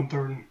Tyquan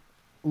Thornton.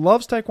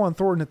 Loves Tyquan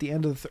Thornton at the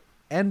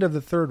end of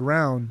the third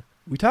round.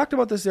 We talked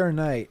about this the other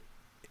night.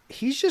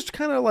 He's just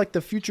kind of like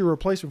the future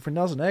replacement for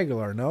Nelson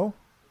Aguilar, no?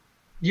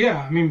 Yeah,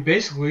 I mean,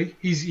 basically,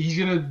 he's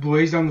going to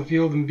blaze down the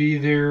field and be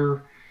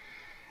their...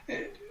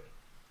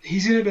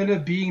 He's going to end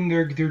up being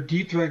their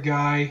deep threat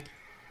guy.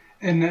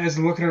 And as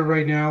I'm looking at it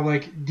right now,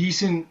 like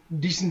decent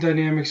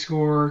dynamic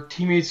score,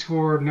 teammate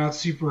score, not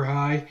super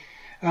high.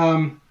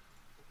 I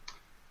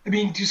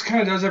mean, just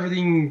kind of does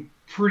everything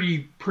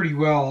pretty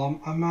well.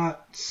 I'm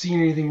not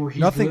seeing anything where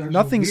he's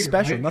nothing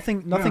special.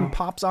 Right? Nothing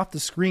pops off the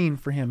screen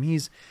for him.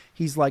 He's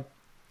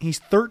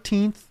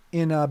 13th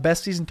in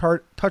best season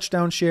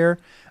touchdown share,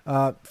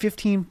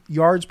 15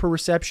 yards per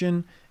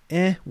reception.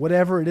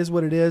 Whatever, it is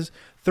what it is.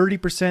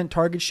 30%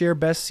 target share,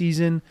 best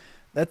season.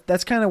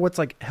 That's kind of what's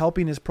like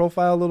helping his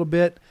profile a little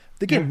bit.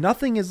 Again,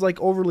 nothing is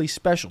like overly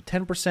special.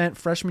 10%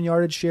 freshman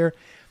yardage share.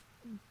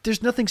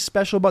 There's nothing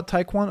special about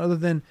Tyquan other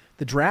than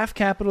the draft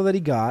capital that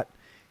he got.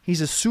 He's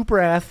a super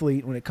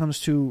athlete when it comes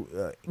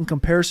to, in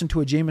comparison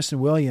to a Jamison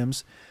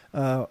Williams,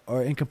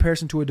 or in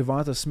comparison to a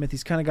Devonta Smith.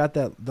 He's kind of got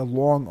the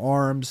long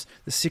arms,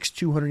 the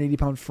 6'2",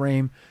 180-pound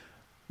frame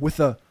with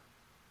a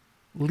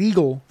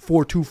legal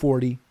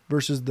 4.240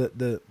 versus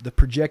the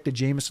projected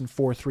Jamison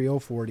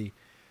 4.30 40.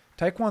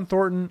 Tyquan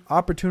Thornton,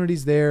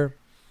 opportunities there.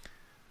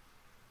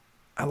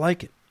 I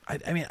like it.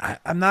 I mean,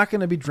 I'm not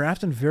going to be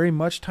drafting very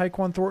much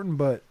Tyquan Thornton,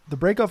 but the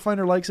breakout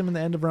finder likes him in the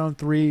end of round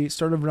 3,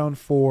 start of round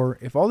 4.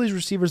 If all these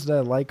receivers that I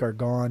like are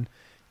gone,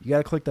 you got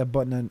to click that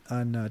button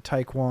on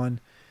Tyquan.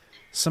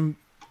 Some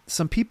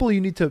people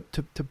you need to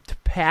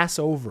pass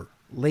over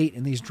late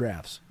in these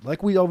drafts.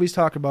 Like we always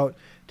talk about,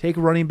 take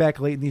a running back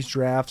late in these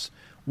drafts.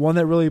 One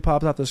that really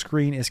pops off the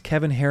screen is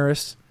Kevin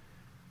Harris,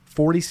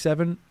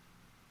 47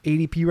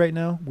 ADP right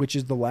now, which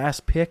is the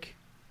last pick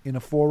in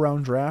a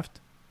 4-round draft.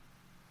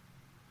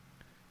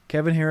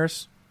 Kevin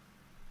Harris,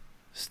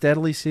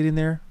 steadily sitting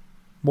there,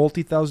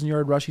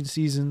 multi-thousand-yard rushing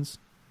seasons,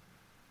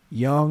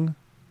 young,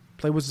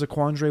 played with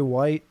Zaquandre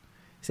White.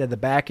 He's had the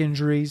back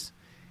injuries.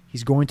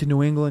 He's going to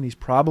New England. He's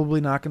probably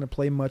not going to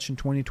play much in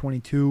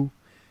 2022.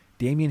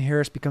 Damian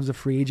Harris becomes a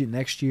free agent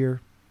next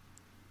year.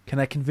 Can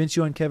I convince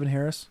you on Kevin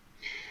Harris?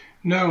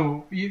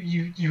 No,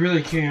 you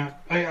really can't.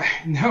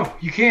 No,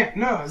 you can't.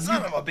 No,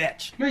 son of a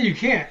bitch. No, you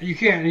can't. You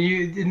can't.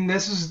 And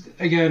this is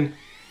again,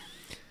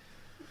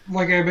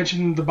 like I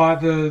mentioned,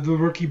 the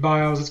rookie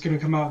bios that's going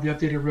to come out, the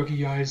updated rookie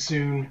guys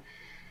soon.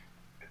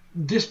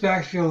 This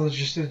backfield is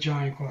just a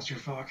giant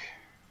clusterfuck.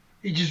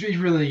 It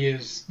really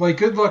is. Like,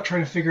 good luck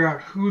trying to figure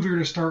out who they're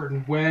going to start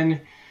and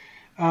when.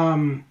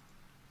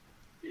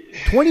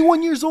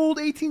 21 years old,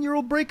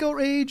 18-year-old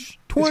breakout age,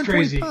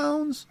 220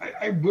 pounds.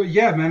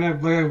 Yeah, man.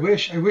 I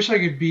wish I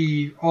could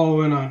be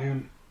all in on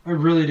him. I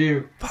really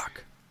do.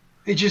 Fuck.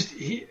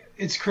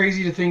 It's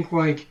crazy to think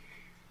like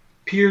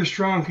Pierre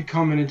Strong could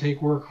come in and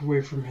take work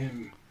away from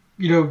him.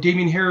 You know,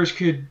 Damian Harris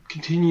could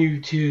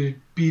continue to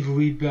be the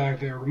lead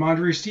back there.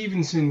 Ramondre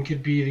Stevenson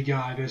could be the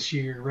guy this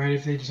year, right?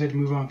 If they decide to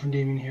move on from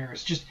Damian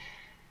Harris,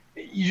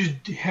 you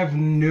just have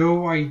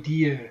no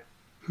idea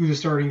who the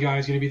starting guy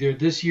is going to be there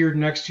this year,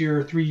 next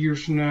year, 3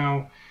 years from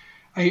now.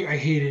 I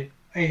hate it.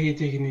 I hate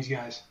taking these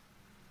guys.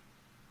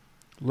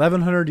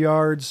 1,100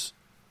 yards,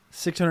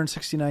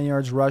 669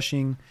 yards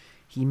rushing.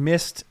 He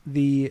missed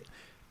the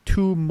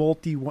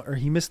multi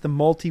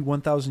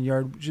 1,000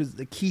 yard, which is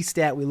the key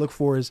stat we look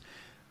for is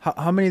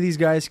how many of these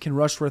guys can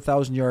rush for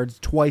 1,000 yards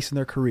twice in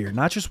their career.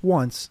 Not just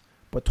once,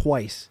 but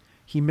twice.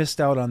 He missed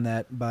out on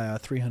that by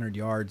 300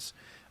 yards.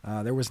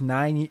 There was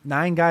nine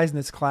guys in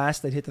this class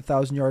that hit the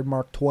 1,000-yard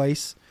mark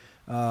twice,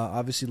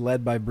 obviously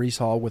led by Breece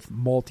Hall with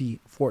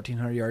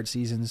multi-1,400-yard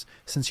seasons,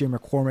 Sincere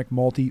McCormick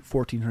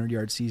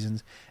multi-1,400-yard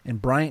seasons,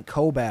 and Bryant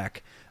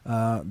Koback,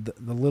 the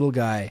little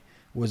guy,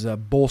 was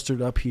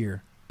bolstered up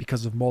here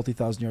because of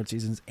multi-1,000-yard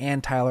seasons,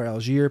 and Tyler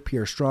Algier,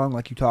 Pierre Strong,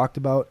 like you talked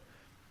about,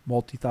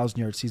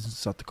 multi-1,000-yard seasons at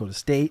South Dakota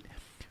State.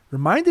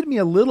 Reminded me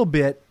a little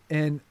bit,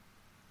 and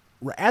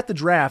we're at the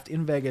draft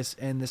in Vegas,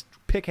 and this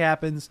pick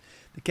happens.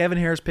 The Kevin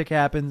Harris pick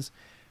happens.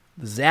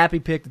 The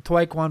Zappy pick, the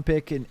Tyquan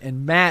pick,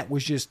 and Matt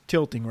was just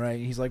tilting, right?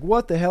 He's like,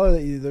 what the hell?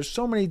 There's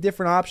so many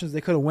different options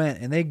they could have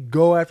went, and they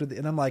go after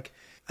and I'm like,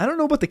 I don't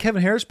know about the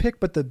Kevin Harris pick,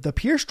 but the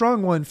Pierre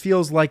Strong one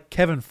feels like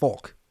Kevin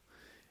Falk.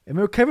 I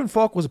remember Kevin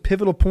Falk was a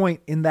pivotal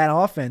point in that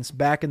offense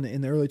back in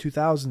the early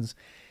 2000s,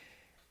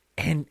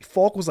 and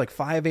Falk was like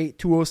 5'8",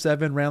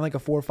 207, ran like a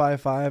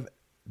 4.55.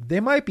 They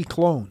might be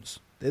clones.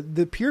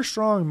 The Pierre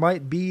Strong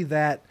might be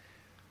that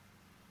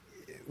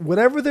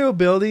whatever they were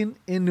building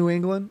in New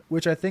England,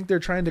 which I think they're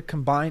trying to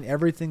combine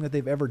everything that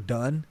they've ever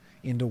done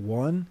into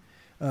one.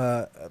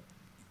 I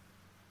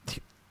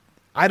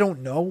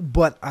don't know,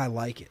 but I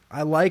like it.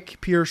 I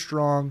like Pierre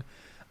Strong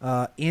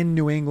in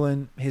New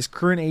England. His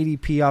current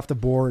ADP off the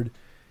board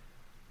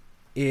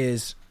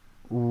is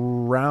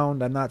I'm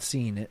not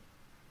seeing it.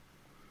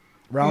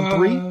 Round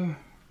 3?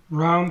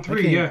 Round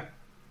 3, yeah.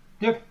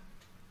 Yep.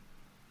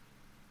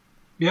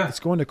 Yeah. It's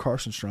going to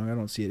Carson Strong. I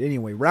don't see it.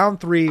 Anyway, round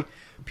 3,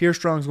 Pierre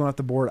Strong's going off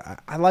the board.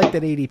 I like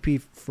that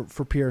ADP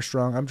for Pierre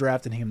Strong. I'm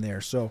drafting him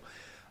there. So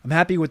I'm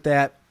happy with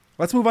that.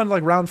 Let's move on to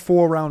like round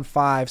 4, round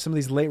 5. Some of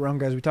these late round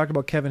guys. We talked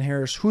about Kevin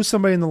Harris. Who's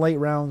somebody in the late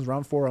rounds,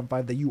 round 4, round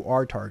 5, that you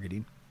are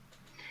targeting?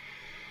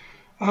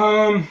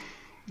 So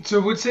I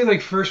would say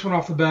like first one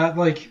off the bat,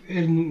 like,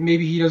 and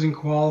maybe he doesn't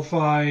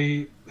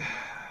qualify.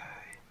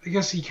 I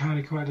guess he kind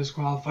of does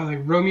qualify.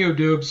 Like Romeo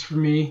Doubs for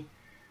me.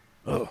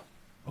 Oh,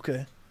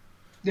 okay.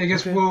 I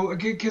guess, okay. Well,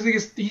 because I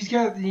guess he's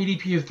got an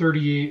ADP of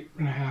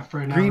 38.5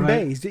 right now. Green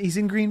right? Bay. He's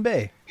in Green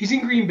Bay. He's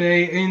in Green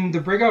Bay, and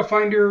the breakout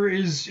finder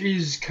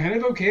is kind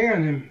of okay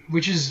on him,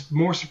 which is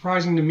more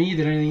surprising to me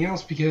than anything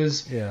else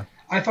because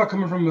I thought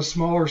coming from a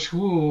smaller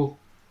school,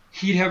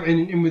 he'd have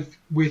and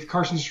with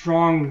Carson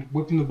Strong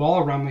whipping the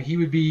ball around, like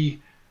he'd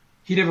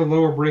have a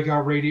lower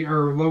breakout rating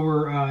or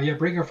lower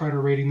breakout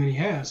finder rating than he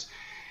has.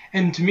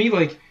 And to me,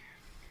 like,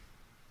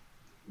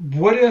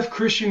 what if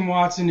Christian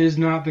Watson is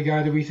not the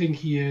guy that we think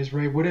he is,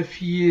 right? What if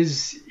he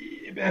is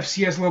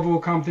FCS level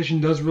of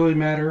competition does really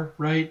matter,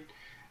 right?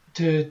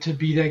 To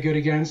be that good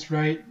against,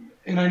 right?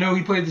 And I know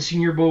he played the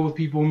Senior Bowl with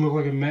people and looked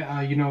like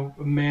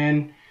a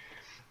man.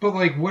 But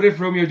like, what if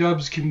Romeo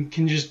Doubs can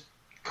just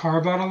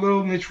carve out a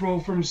little niche role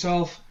for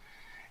himself?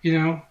 You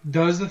know,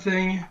 does the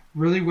thing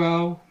really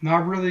well,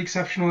 not really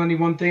exceptional in any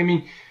one thing. I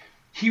mean,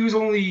 he was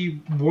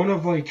only one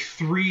of like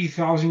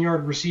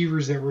 3,000-yard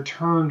receivers that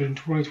returned in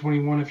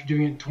 2021. If you're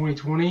doing it in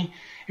 2020,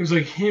 it was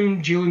like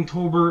him, Jalen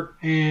Tolbert,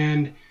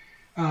 and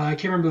I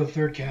can't remember the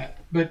third cat.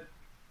 But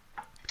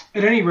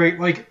at any rate,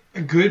 like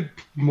a good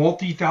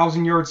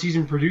multi-thousand-yard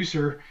season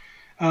producer.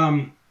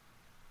 I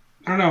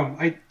don't know.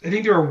 I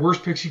think there are worse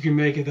picks you can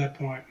make at that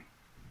point.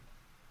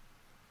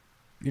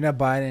 You're not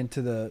buying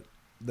into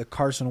the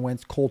Carson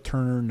Wentz, Cole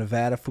Turner,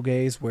 Nevada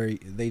fugaze where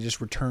they just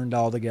returned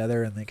all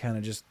together and they kind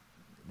of just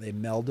they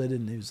melded,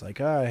 and he was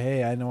like, oh,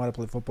 hey, I know how to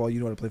play football. You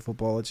know how to play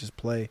football. Let's just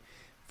play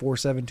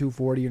 4-7,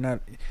 240. You're not.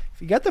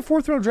 If you got the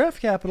fourth round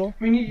draft capital,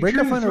 I mean,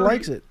 Breakout Finder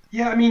likes it.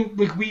 Yeah, I mean,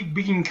 like we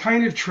can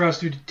kind of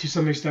trust it to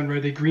some extent,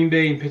 right? That Green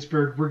Bay and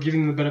Pittsburgh, we're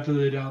giving them the benefit of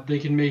the doubt. They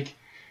can make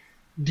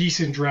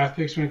decent draft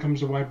picks when it comes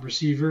to wide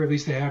receiver. At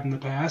least they have in the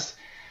past.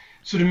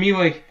 So to me,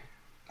 like,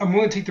 I'm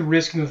willing to take the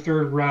risk in the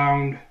third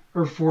round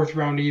or fourth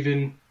round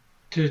even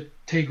to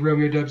take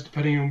Romeo Doubs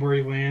depending on where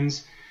he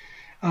lands.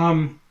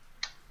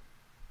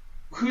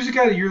 Who's the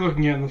guy that you're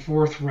looking at in the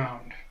fourth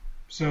round?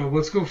 So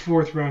let's go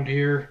fourth round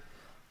here.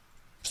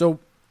 So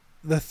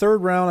the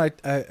third round,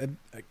 I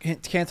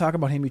can't talk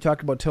about him. You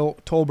talked about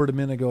Tolbert a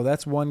minute ago.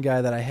 That's one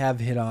guy that I have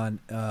hit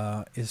on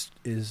is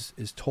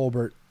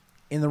Tolbert.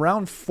 In the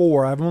round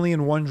 4, I'm only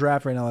in one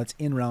draft right now that's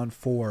in round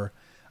 4.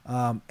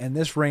 And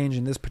this range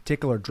in this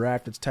particular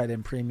draft, it's tight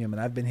end premium, and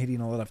I've been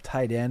hitting a lot of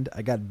tight end.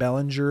 I got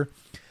Bellinger,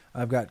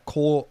 I've got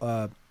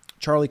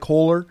Charlie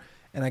Kohler,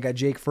 and I got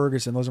Jake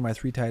Ferguson. Those are my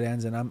 3 tight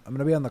ends, and I'm going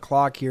to be on the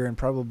clock here in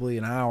probably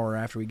an hour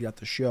after we get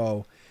the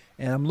show.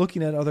 And I'm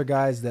looking at other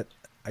guys that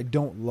I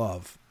don't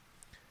love.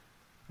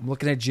 I'm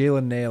looking at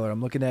Jalen Naylor. I'm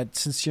looking at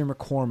Sincere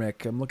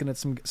McCormick. I'm looking at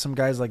some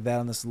guys like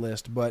that on this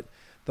list. But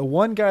the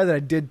one guy that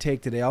I did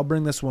take today, I'll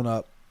bring this one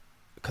up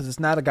because it's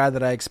not a guy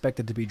that I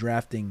expected to be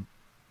drafting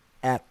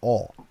at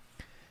all.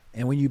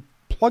 And when you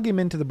plug him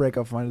into the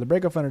Breakout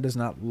Finder does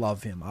not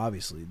love him,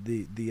 obviously.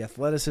 The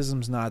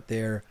athleticism's not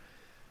there.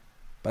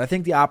 But I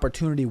think the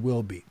opportunity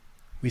will be.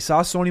 We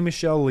saw Sony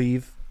Michel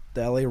leave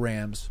the LA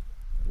Rams,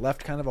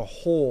 left kind of a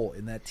hole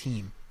in that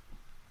team.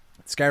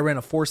 This guy ran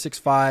a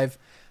 4.65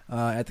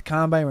 at the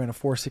combine, ran a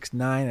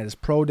 4.69 at his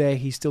pro day.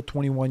 He's still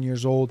 21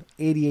 years old,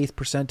 88th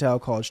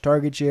percentile college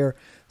target share,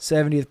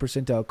 70th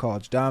percentile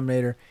college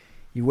dominator.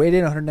 He weighed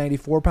in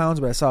 194 pounds,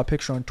 but I saw a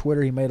picture on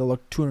Twitter. He might have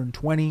looked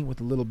 220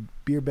 with a little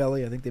beer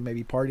belly. I think they may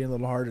be partying a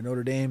little hard at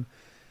Notre Dame.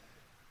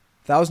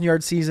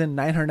 1,000-yard season,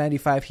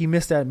 995. He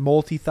missed that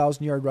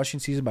multi-1,000-yard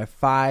rushing season by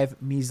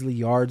 5 measly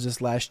yards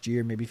this last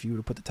year. Maybe if you would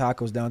have put the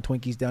tacos down,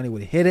 Twinkies down, he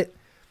would have hit it.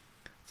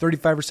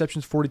 35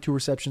 receptions, 42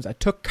 receptions. I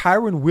took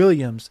Kyron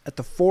Williams at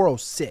the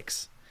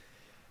 406.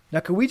 Now,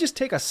 can we just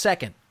take a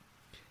second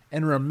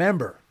and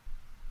remember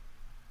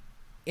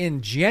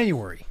in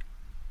January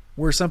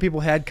where some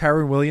people had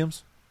Kyron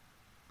Williams?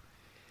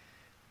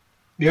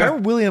 Yeah.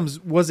 Kyron Williams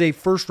was a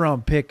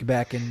first-round pick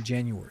back in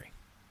January.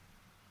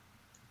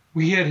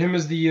 We had him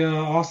as the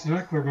Austin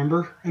Eckler,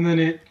 remember? And then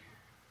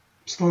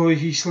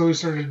he slowly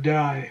started to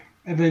die.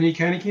 And then he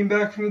kind of came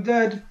back from the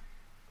dead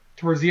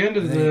towards the end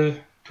of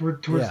the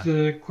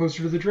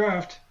closer to the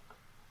draft.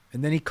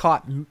 And then he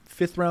caught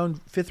fifth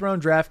round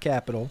draft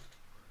capital,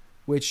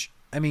 which,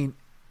 I mean,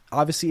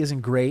 obviously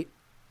isn't great,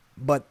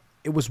 but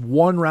it was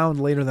 1 round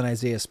later than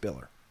Isaiah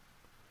Spiller.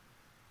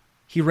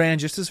 He ran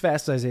just as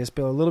fast as Isaiah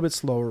Spiller, a little bit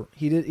slower.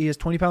 He is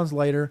 20 pounds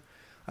lighter.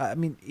 I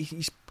mean,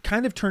 he's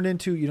kind of turned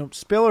into,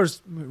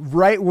 Spiller's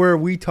right where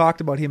we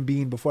talked about him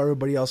being before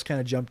everybody else kind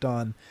of jumped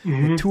on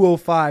the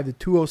 205, the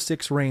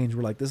 206 range.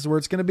 We're like, this is where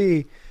it's going to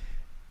be.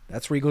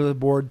 That's where you go to the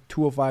board,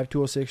 205,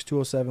 206,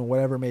 207,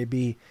 whatever it may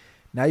be.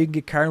 Now you can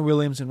get Kyron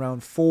Williams in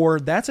round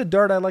 4. That's a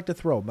dart I'd like to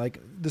throw. Like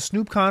the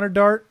Snoop Connor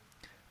dart,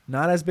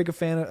 not as big a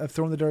fan of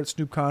throwing the dart at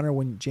Snoop Connor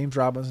when James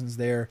Robinson's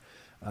there.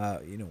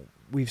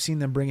 We've seen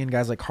them bring in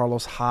guys like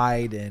Carlos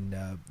Hyde,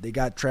 and they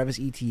got Travis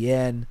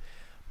Etienne.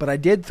 But I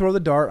did throw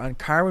the dart on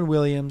Kyron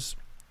Williams,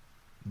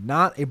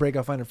 not a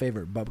Breakout Finder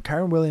favorite, but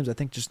Kyron Williams, I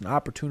think just an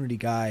opportunity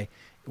guy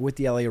with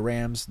the LA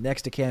Rams,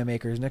 next to Cam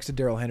Akers, next to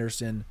Darrell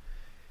Henderson.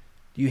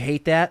 Do you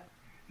hate that?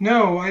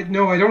 No, I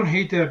don't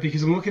hate that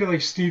because I'm looking at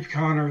like Snoop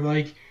Connor.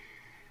 Like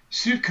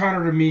Snoop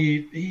Connor to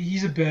me,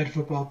 he's a bad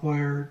football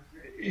player.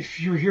 If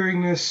you're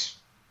hearing this,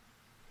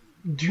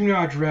 do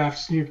not draft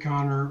Snoop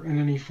Connor in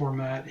any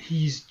format.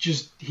 He's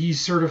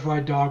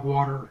certified dog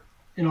water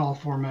in all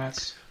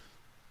formats.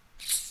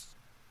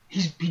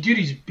 He's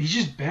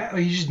just bad.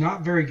 Like, he's just not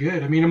very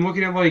good. I mean, I'm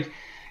looking at like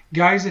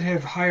guys that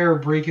have higher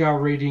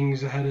breakout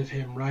ratings ahead of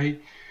him,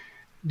 right?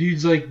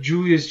 Dudes like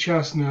Julius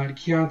Chestnut,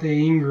 Keontae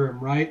Ingram,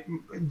 right?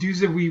 Dudes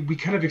that we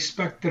kind of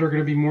expect that are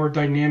going to be more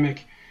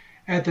dynamic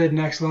at that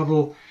next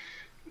level.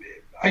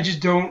 I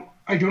don't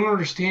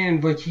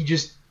understand. Like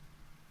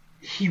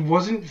he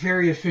wasn't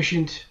very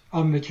efficient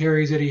on the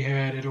carries that he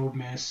had at Ole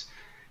Miss.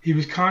 He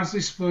was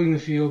constantly splitting the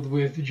field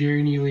with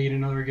Jerry Neely and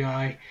another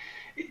guy.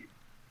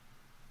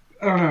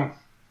 I don't know.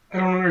 I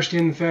don't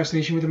understand the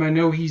fascination with him. I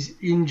know he's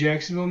in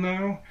Jacksonville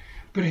now,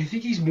 but I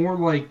think he's more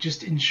like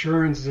just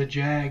insurance as a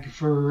Jag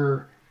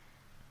for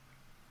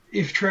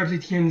if Travis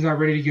Etienne's not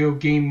ready to go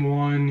game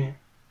 1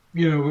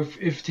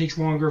 if it takes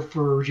longer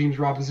for James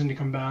Robinson to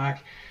come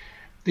back,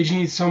 they just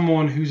need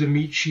someone who's a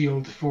meat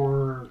shield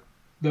for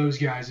those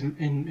guys,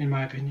 in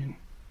my opinion.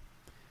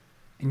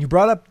 And you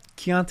brought up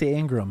Keontae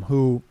Ingram,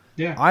 who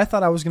I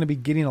thought I was going to be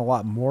getting a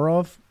lot more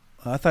of.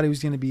 I thought he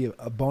was going to be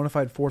a bona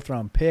fide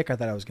fourth-round pick. I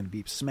thought I was going to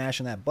be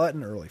smashing that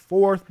button early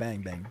fourth,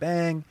 bang, bang,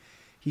 bang.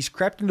 He's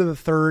crept into the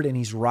third, and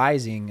he's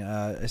rising.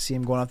 I see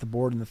him going off the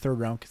board in the third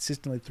round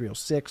consistently,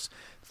 306,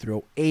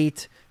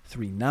 308,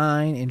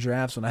 39 in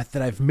drafts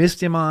that I've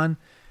missed him on.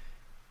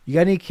 You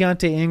got any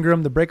Keontae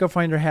Ingram? The Breakout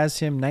Finder has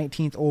him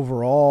 19th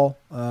overall,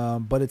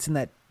 but it's in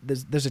that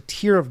there's a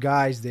tier of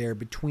guys there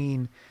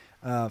between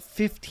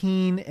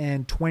 15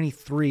 and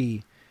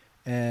 23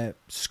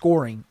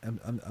 scoring.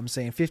 I'm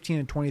saying 15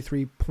 and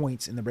 23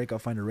 points in the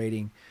Breakout Finder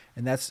rating,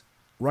 and that's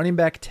running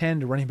back 10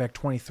 to running back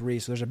 23.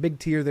 So there's a big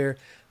tier there.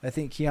 I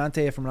think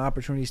Keontae, from an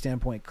opportunity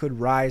standpoint, could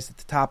rise at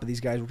the top of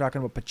these guys. We're talking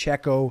about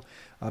Pacheco,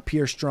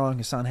 Pierre Strong,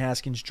 Hassan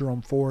Haskins,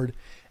 Jerome Ford,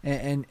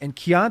 and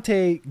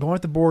Keontae going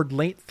at the board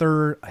late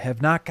third. I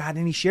have not gotten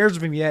any shares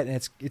of him yet,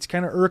 and it's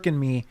kind of irking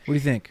me. What do you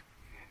think?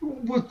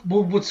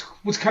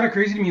 What's kind of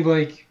crazy to me,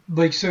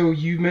 like so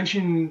you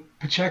mentioned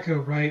Pacheco,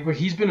 right? Like,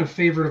 he's been a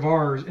favorite of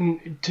ours,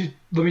 and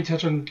let me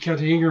touch on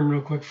Keontae Ingram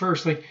real quick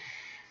first. Like,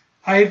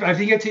 I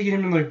think I've taken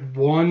him in like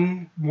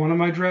one of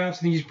my drafts.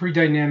 I think he's pretty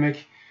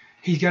dynamic.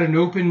 He's got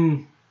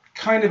an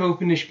kind of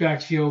openish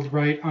backfield,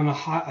 right, on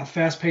a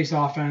fast-paced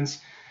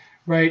offense,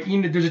 right?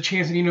 There's a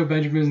chance that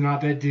Benjamin is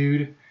not that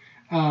dude.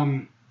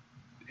 And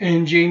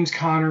James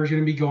Conner is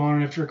going to be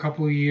gone after a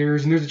couple of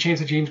years, and there's a chance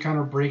that James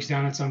Conner breaks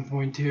down at some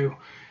point too.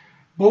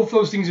 Both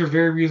those things are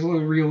very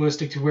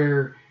realistic, to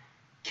where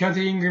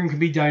Keontae Ingram can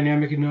be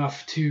dynamic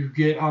enough to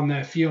get on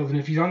that field. And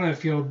if he's on that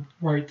field,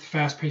 right, the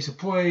fast pace of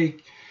play,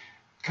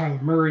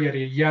 Kyler Murray, yada,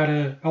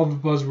 yada, all the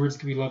buzzwords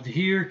that we love to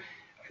hear,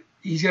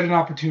 he's got an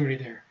opportunity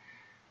there.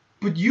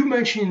 But you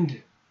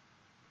mentioned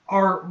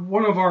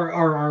one of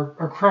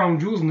our crown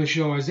jewels in the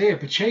show, Isaiah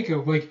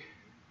Pacheco. Like,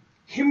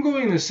 him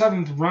going in the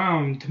 7th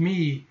round, to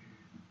me,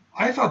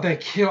 I thought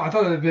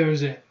that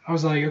was it. I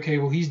was like, okay,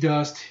 well, he's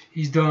dust.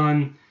 He's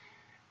done.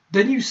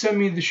 Then you sent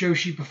me the show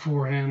sheet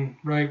beforehand,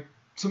 right?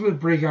 Some of the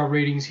breakout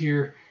ratings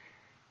here.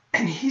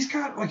 And he's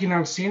got like an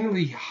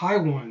outstandingly high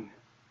one.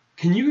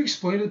 Can you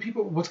explain to the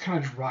people what's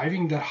kind of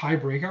driving that high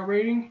breakout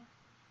rating?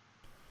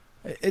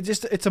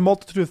 It's a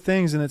multitude of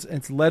things, and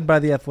it's led by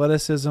the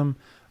athleticism.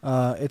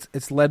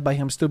 It's led by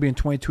him still being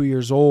 22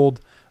 years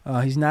old.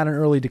 He's not an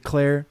early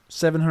declare.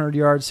 700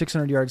 yards,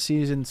 600 yard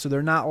season, so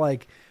they're not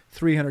like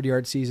 300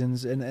 yard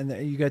seasons. And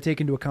you got to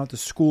take into account the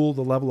school,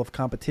 the level of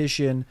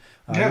competition.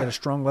 He had a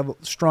strong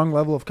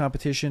level of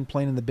competition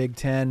playing in the Big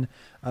Ten.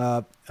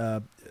 What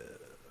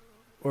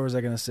was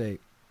I going to say?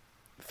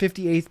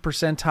 58th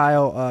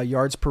percentile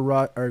yards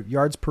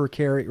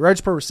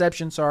per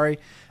reception. Sorry,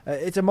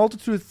 it's a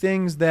multitude of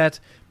things that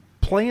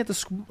playing at the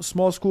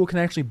small school can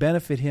actually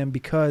benefit him,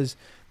 because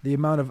the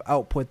amount of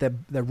output that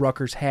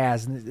Rutgers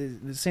has,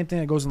 and the same thing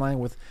that goes in line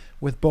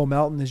with Bo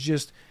Melton, is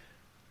just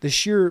the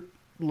sheer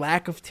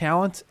lack of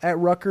talent at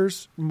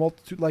Rutgers.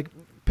 Like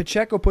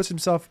Pacheco puts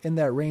himself in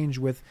that range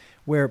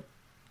where.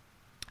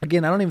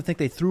 Again, I don't even think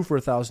they threw for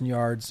 1,000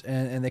 yards,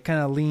 and they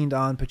kind of leaned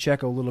on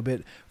Pacheco a little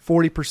bit.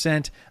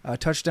 40%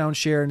 touchdown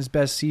share in his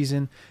best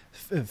season,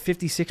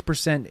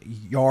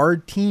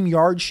 56% team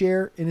yard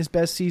share in his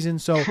best season.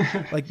 So,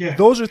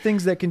 those are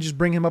things that can just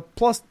bring him up.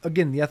 Plus,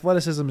 again, the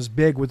athleticism is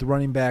big with the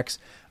running backs,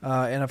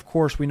 and of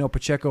course, we know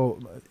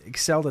Pacheco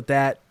excelled at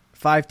that.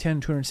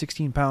 5'10",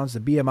 216 pounds. The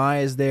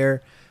BMI is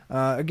there.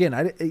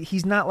 Again,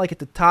 he's not like at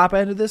the top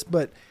end of this,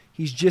 but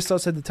he's just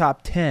outside the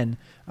top 10.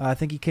 I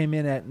think he came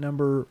in at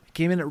number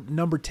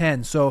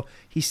 10. So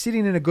he's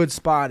sitting in a good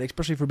spot,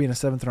 especially for being a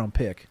 7th round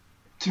pick.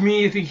 To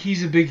me, I think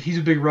he's a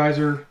big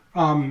riser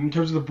in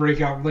terms of the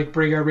breakout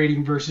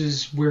rating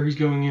versus where he's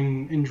going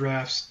in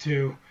drafts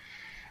too.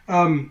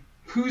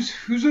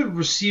 Who's a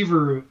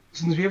receiver?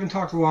 Since we haven't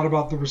talked a lot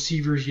about the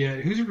receivers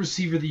yet, who's a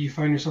receiver that you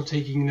find yourself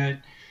taking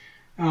that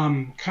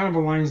kind of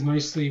aligns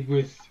nicely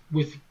with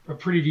a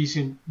pretty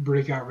decent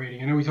breakout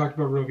rating? I know we talked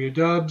about Romeo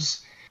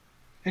Doubs.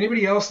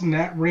 Anybody else in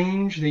that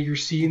range that you're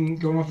seeing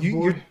going off the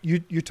board?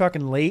 You're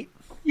talking late?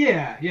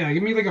 Yeah.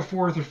 Give me like a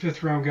 4th or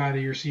 5th round guy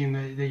that you're seeing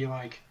that you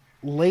like.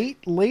 Late.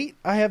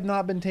 I have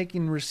not been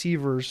taking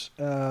receivers,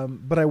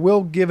 but I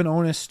will give an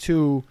onus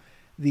to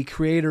the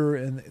creator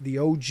and the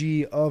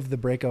OG of the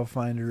Breakout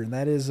Finder, and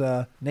that is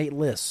Nate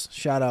Liss.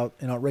 Shout out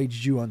and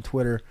Outraged You on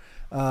Twitter.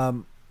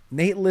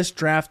 Nate Liss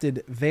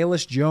drafted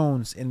Velus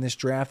Jones in this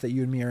draft that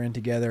you and me are in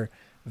together.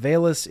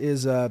 Velus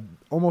is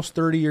almost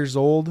 30 years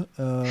old.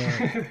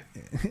 In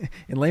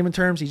layman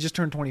terms, he just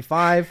turned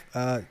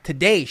 25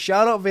 today.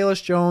 Shout out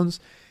Velus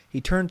Jones.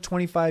 He turned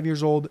 25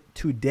 years old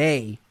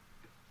today.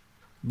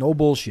 No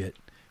bullshit.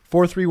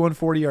 4.31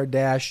 40-yard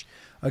dash.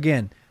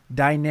 Again,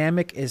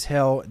 dynamic as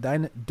hell.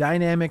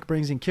 Dynamic,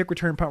 brings in kick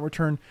return, punt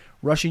return,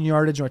 rushing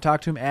yardage. When I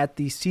talked to him at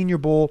the Senior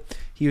Bowl,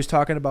 he was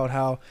talking about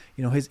how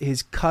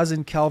his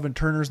cousin Calvin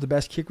Turner is the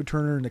best kick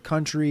returner in the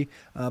country,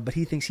 but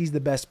he thinks he's the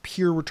best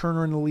pure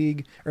returner in the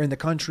league or in the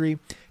country.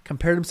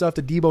 Compared himself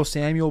to Deebo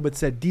Samuel, but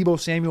said Deebo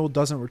Samuel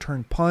doesn't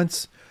return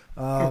punts.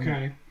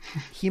 Okay.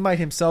 He might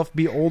himself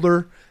be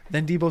older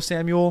than Deebo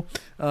Samuel.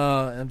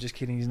 I'm just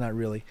kidding. He's not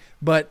really.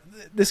 But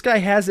this guy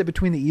has it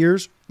between the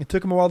ears. It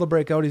took him a while to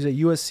break out. He's at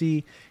USC.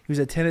 He was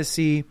at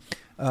Tennessee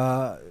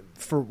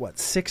for,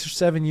 6 or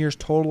 7 years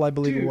total, I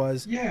believe it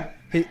was. Yeah.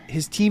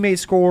 His teammate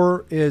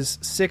score is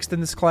 6th in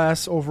this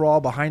class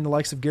overall, behind the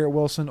likes of Garrett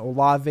Wilson,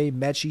 Olave,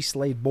 Mechie,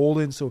 Slade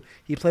Bolden. So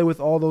he played with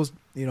all those,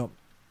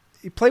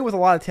 he played with a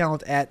lot of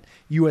talent at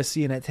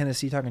USC and at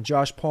Tennessee. You're talking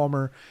Josh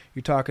Palmer.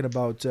 You're talking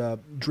about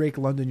Drake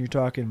London. You're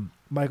talking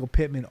Michael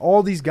Pittman.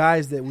 All these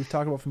guys that we've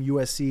talked about from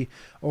USC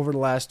over the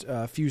last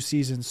few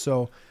seasons.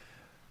 So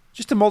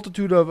just a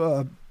multitude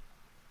of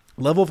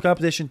level of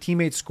competition,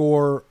 teammate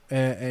score,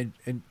 and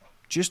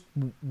just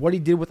what he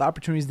did with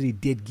opportunities that he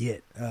did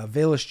get.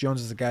 Velus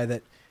Jones is a guy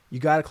that you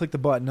got to click the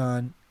button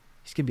on.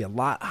 He's going to be a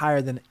lot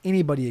higher than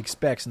anybody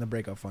expects in the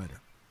Breakout Finder.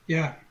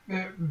 Yeah,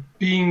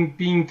 being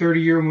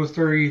almost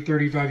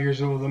 35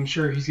 years old, I'm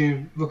sure he's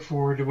going to look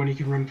forward to when he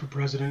can run for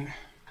president.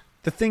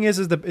 The thing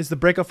is the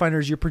Breakout Finder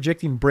is you're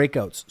projecting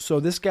breakouts. So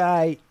this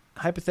guy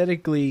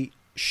hypothetically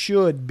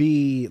should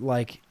be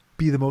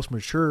the most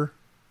mature.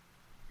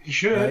 He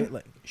should.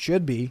 Right?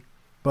 Should be,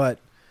 but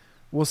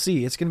we'll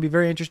see. It's going to be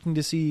very interesting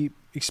to see,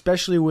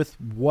 especially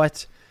with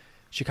what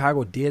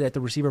Chicago did at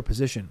the receiver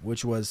position,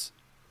 which was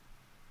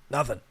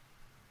nothing.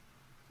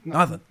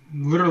 Nothing.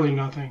 Literally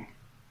nothing.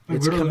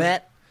 It's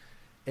Kmet,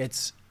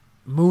 it's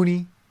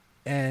Mooney,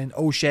 and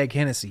O'Shag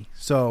Hennessy.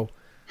 So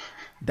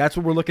that's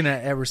what we're looking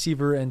at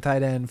receiver and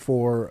tight end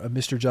for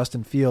Mr.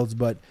 Justin Fields.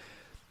 But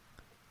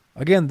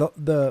again,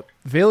 the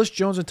Velus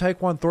Jones and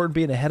Tyquan Thornton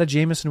being ahead of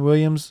Jamison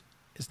Williams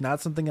is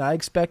not something I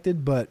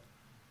expected, but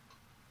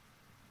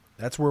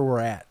that's where we're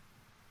at.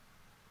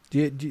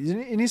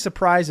 Any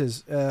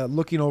surprises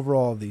looking over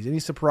all of these? Any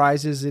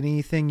surprises?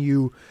 Anything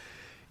you're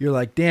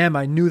like, damn,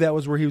 I knew that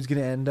was where he was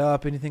going to end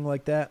up? Anything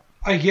like that?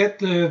 I get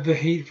the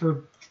hate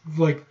for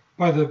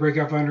by the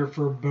Breakout Finder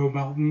for Bo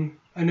Melton.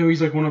 I know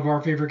he's one of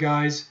our favorite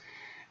guys.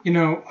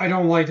 I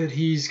don't like that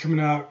he's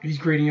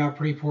grading out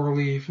pretty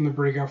poorly from the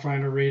Breakout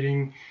Finder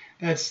rating.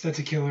 That's a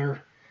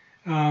killer.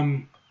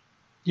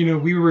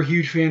 We were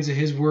huge fans of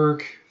his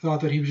work.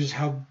 Thought that he was just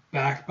held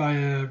back by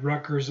a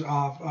Rutgers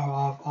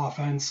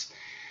offense.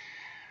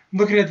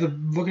 Looking at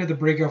the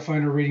Breakout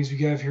Finder ratings we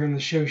have here on the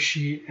show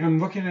sheet, and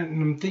I'm looking at it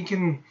and I'm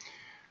thinking,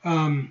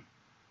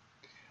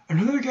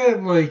 another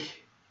guy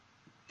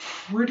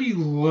pretty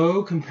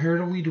low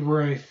comparatively to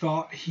where I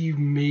thought he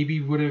maybe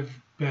would have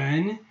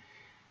been,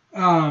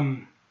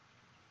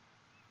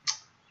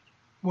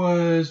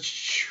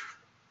 was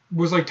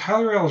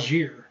Tyler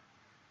Algier.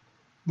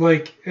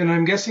 And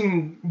I'm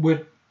guessing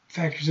what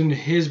factors into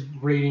his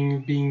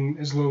rating being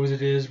as low as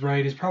it is,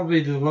 right, is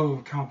probably the level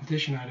of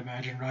competition, I'd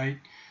imagine, right?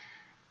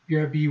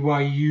 You're at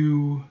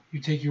BYU, you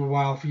take you a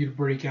while for you to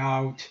break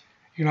out.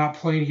 You're not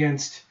playing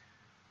against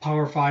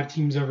Power 5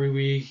 teams every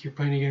week. You're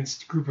playing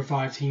against Group of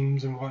 5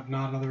 teams and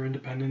whatnot, other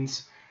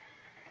independents.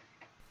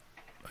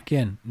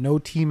 Again, no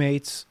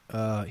teammates.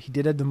 He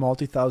did have the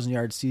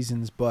multi-thousand-yard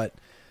seasons, but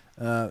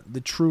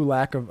the true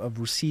lack of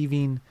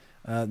receiving,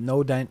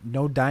 no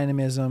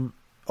dynamism,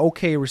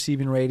 okay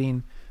receiving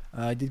rating.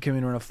 He did come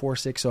in around a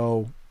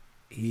 4.60.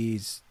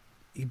 He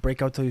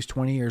break out till he's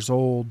 20 years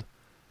old.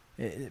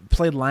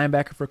 Played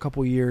linebacker for a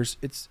couple years.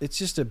 It's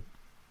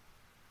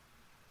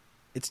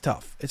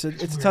tough. It's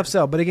a tough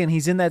sell. But again,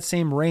 he's in that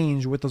same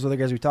range with those other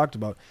guys we talked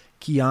about: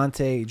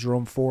 Keontae,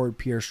 Jerome Ford,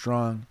 Pierre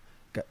Strong,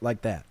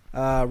 like that.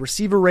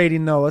 Receiver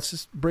rating, though, let's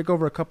just break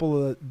over a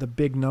couple of the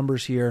big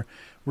numbers here.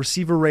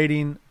 Receiver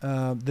rating,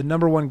 the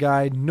number one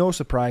guy, no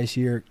surprise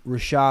here,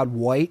 Rachaad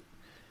White.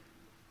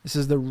 This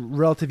is the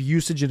relative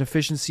usage and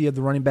efficiency of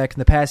the running back in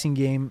the passing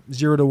game,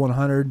 0 to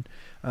 100.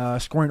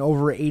 Scoring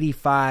over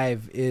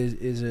 85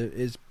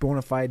 is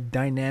bona fide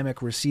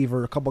dynamic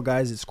receiver. A couple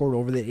guys that scored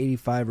over the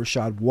 85,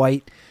 Rachaad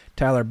White,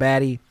 Tyler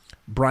Batty,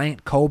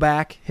 Bryant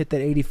Koback hit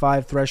that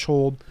 85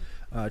 threshold.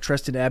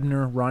 Treston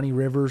Ebner, Ronnie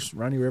Rivers.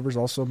 Ronnie Rivers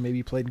also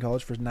maybe played in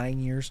college for 9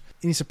 years.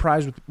 Any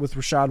surprise with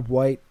Rachaad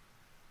White?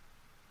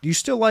 Do you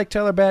still like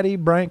Tyler Batty,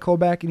 Bryant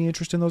Koback? Any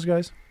interest in those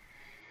guys?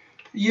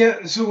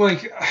 Yeah, so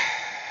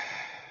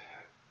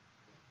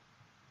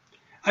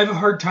I have a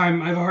hard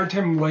time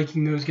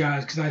liking those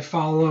guys because I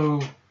follow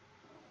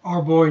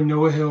our boy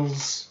Noah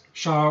Hills,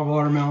 shout out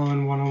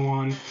Watermelon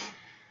 101,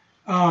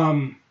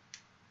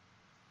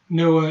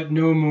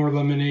 Noah More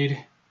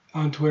Lemonade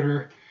on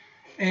Twitter,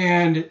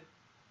 and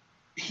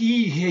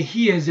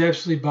he has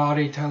absolutely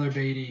bodied Tyler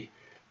Batty,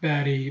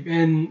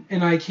 and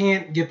I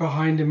can't get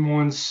behind him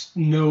once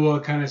Noah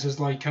kind of says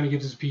kind of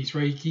gives his piece,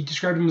 right? He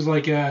described him as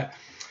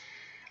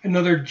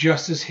another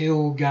Justice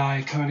Hill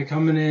guy kind of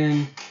coming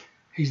in.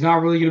 He's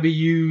not really going to be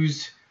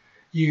used.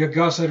 You got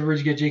Gus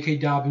Edwards, you got J.K.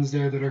 Dobbins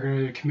there that are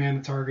going to command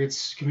the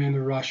targets, command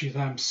the rush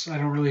attempts. I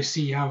don't really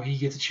see how he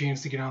gets a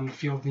chance to get on the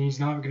field, and he's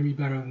not going to be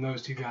better than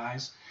those two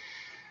guys.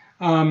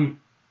 The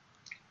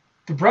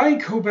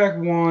Brian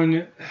Koback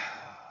one,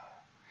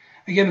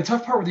 again, the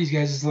tough part with these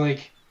guys is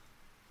like...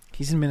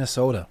 He's in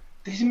Minnesota.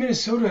 He's in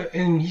Minnesota,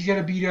 and he's got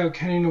to beat out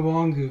Kenny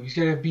Nwangu. He's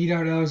got to beat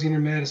out Alexander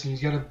Madison.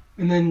 He's got to...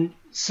 And then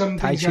some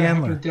things got to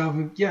happen with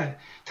Dalvin. Yeah,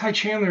 Ty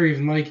Chandler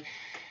even. Like,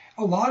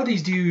 a lot of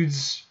these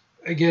dudes,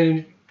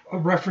 again... A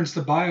reference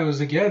to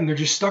bios again, they're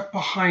just stuck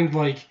behind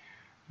like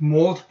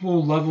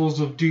multiple levels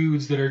of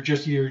dudes that are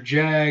just either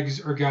Jags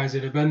or guys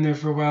that have been there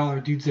for a while or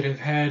dudes that have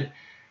had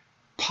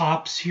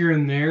pops here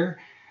and there.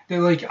 That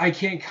like I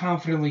can't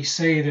confidently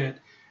say that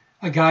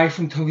a guy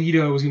from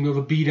Toledo is gonna be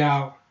able to beat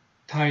out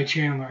Ty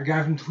Chandler. A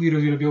guy from Toledo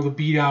is gonna be able to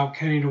beat out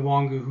Kenny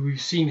Nwangu, who we've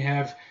seen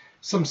have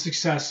some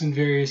success in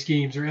various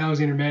games, or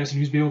Alexander Madison,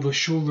 who's been able to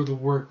shoulder the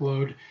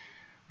workload,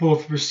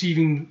 both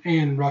receiving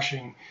and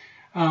rushing.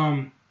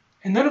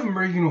 And none of them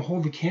are even going to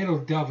hold the candle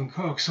to Dalvin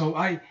Cook. So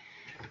I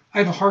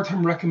have a hard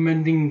time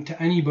recommending to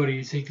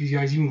anybody to take these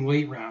guys even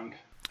late round.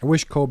 I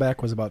wish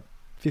Koback was about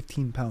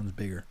 15 pounds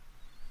bigger.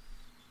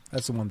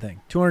 That's the one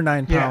thing.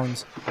 209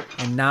 pounds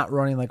and not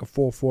running like a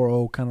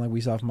 4.40, kind of like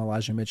we saw from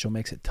Elijah Mitchell,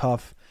 makes it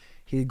tough.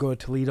 He did go to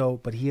Toledo,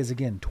 but he is,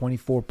 again,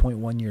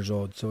 24.1 years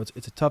old. So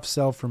it's a tough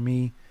sell for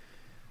me.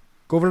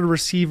 Go over to the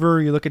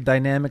receiver. You look at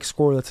dynamic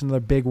score. That's another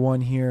big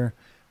one here.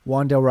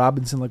 Wan'Dale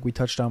Robinson, like we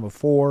touched on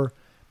before.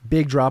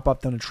 Big drop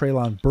up down to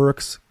Treylon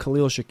Burks,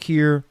 Khalil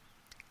Shakir,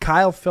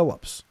 Kyle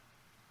Phillips.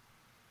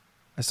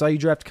 I saw you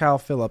draft Kyle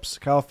Phillips.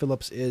 Kyle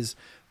Phillips is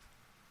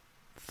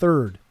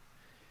third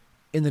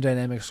in the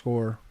dynamic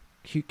score.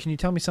 Can you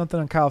tell me something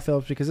on Kyle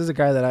Phillips? Because this is a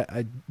guy that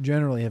I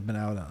generally have been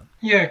out on.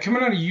 Yeah,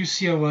 coming out of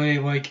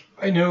UCLA, like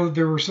I know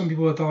there were some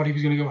people that thought he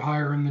was going to go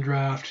higher in the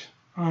draft.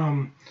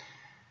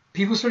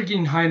 People started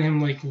getting high on him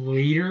like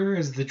later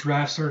as the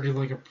draft started.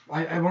 Like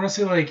I want to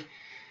say like.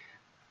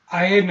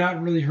 I had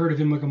not really heard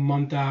of him like a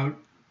month out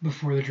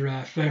before the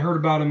draft. I heard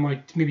about him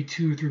like maybe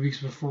 2 or 3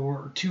 weeks before,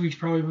 or 2 weeks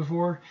probably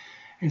before,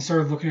 and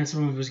started looking at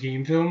some of his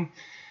game film.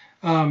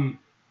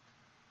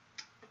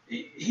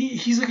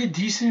 He's like a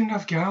decent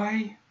enough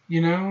guy, you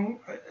know.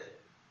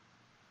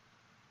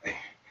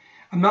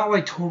 I'm not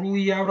like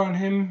totally out on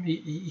him.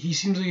 He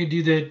seems like a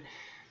dude that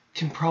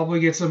can probably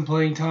get some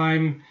playing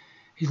time.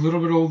 He's a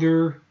little bit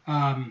older.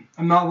 I'm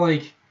not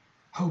like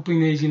hoping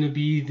that he's going to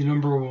be the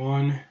number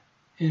one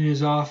in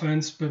his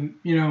offense, but,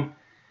 you know,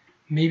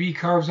 maybe he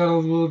carves out a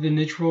little of the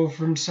niche role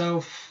for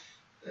himself.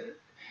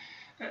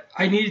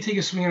 I need to take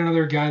a swing at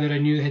another guy that I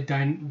knew that had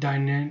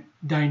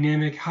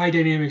high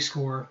dynamic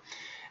score,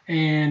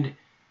 and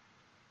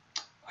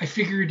I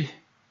figured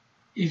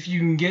if you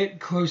can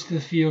get close to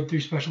the field through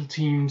special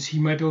teams, he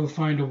might be able to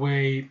find a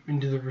way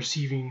into the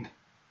receiver's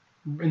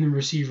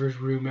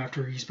room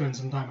after he spends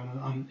some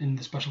time in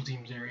the special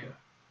teams area.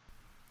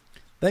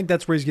 I think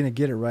that's where he's going to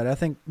get it right. I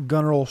think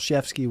Gunnar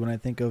Olszewski when I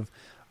think of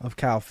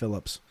Kyle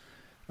Phillips.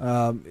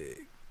 Again,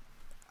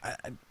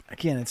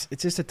 it's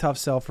just a tough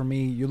sell for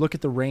me. You look at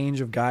the range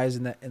of guys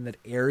in that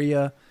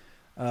area.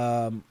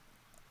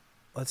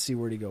 Let's see,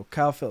 where'd he go?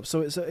 Kyle Phillips.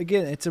 So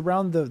again, it's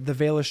around the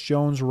Velus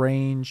Jones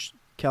range.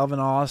 Calvin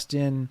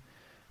Austin.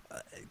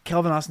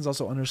 Calvin Austin's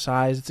also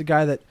undersized. It's a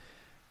guy that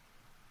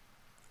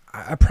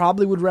I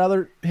probably would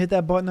rather hit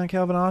that button on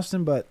Calvin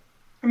Austin, but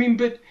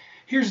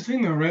here's the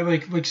thing, though, right?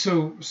 Like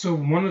so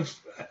one of,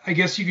 I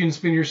guess you can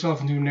spin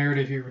yourself into a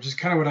narrative here, which is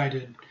kind of what I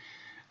did.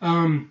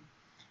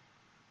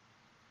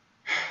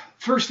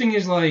 First thing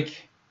is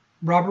like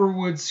Robert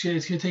Woods.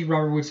 It's gonna take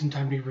Robert Woods some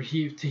time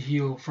to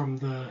heal from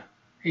the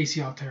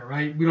ACL tear,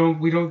 right?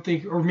 We don't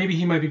think, or maybe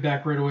he might be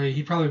back right away.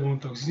 He probably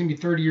won't though, because he's gonna be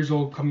 30 years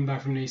old coming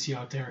back from an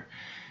ACL tear.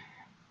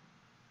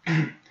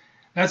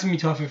 That's gonna be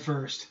tough at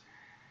first.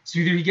 So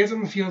either he gets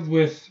on the field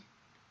with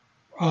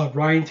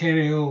Ryan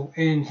Tannehill,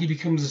 and he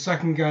becomes the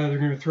second guy they're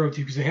going to throw to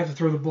because they have to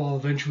throw the ball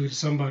eventually to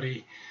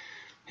somebody.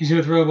 He's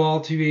going to throw the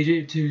ball to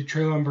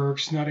Treylon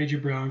Burks, not A.J.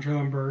 Brown,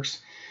 Treylon Burks.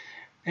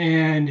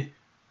 And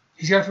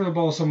he's got to throw the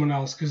ball to someone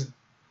else because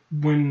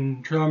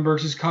when Treylon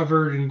Burks is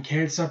covered and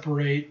can't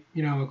separate,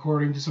 you know,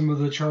 according to some of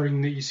the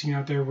charting that you've seen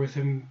out there with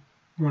him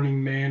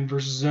running man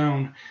versus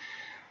zone,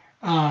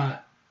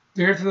 they're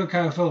going to throw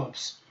Kyle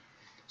Phillips.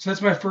 So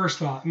that's my first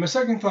thought. My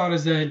second thought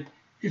is that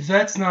if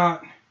that's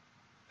not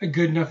a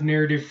good enough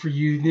narrative for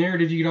you, the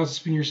narrative you could also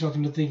spin yourself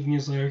into thinking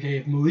is like, okay,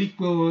 if Malik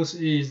Willis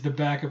is the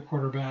backup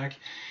quarterback,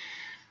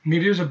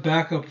 maybe there's a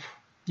backup,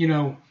 you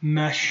know,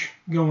 mesh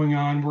going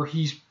on where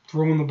he's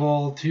throwing the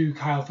ball to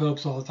Kyle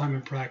Phillips all the time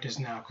in practice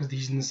now because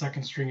he's in the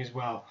second string as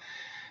well.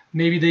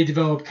 Maybe they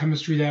develop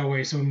chemistry that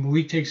way. So when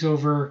Malik takes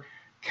over,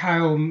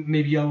 Kyle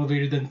maybe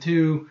elevated them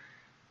too.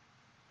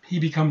 He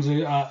becomes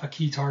a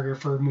key target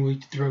for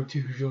Malik to throw to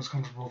who feels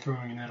comfortable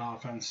throwing in that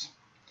offense.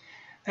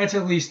 That's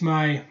at least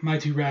my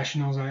two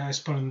rationales I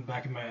spun in the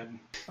back of my head.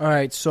 All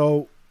right,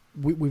 so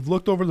we've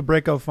looked over the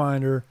Breakout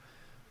Finder.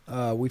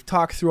 We've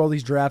talked through all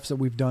these drafts that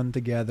we've done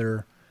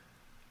together.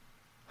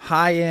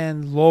 high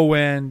end, low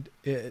end.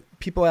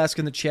 People ask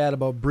in the chat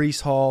about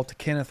Breece Hall to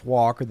Kenneth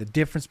Walker, the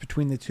difference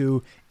between the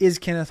two. Is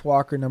Kenneth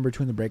Walker number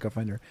 2 in the breakout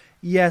finder?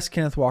 Yes,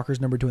 Kenneth Walker is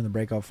number 2 in the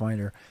breakout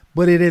finder,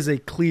 but it is a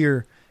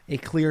clear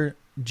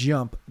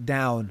jump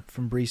down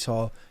from Breece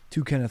Hall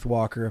to Kenneth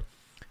Walker.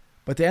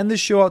 But to end the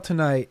show out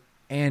tonight,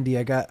 Andy,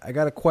 I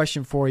got a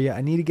question for you.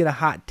 I need to get a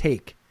hot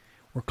take.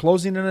 We're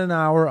closing in an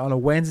hour on a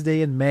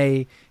Wednesday in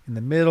May in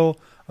the middle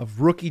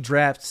of rookie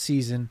draft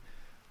season.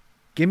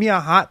 Give me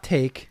a hot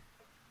take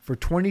for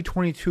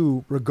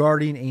 2022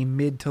 regarding a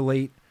mid to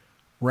late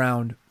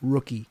round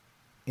rookie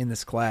in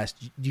this class.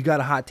 You got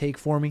a hot take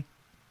for me?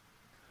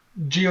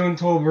 Jalen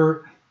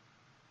Tolbert,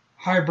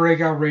 high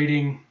breakout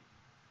rating,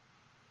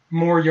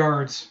 more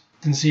yards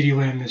than CeeDee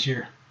Lamb this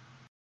year.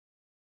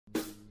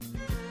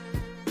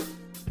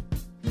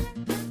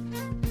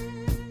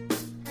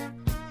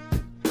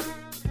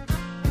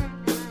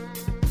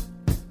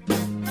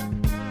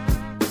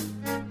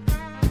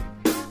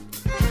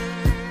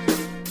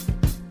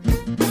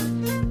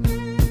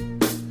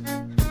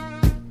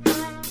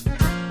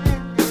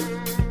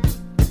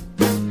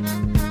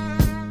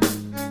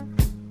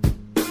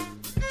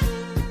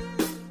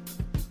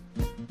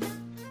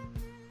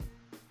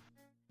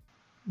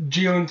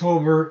 Jalen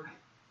Tolbert,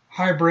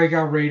 high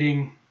breakout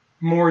rating,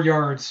 more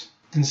yards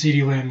than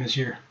CeeDee Lamb this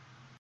year.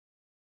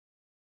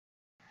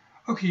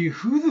 Okay,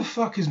 who the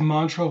fuck is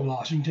Montrell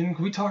Washington?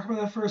 Can we talk about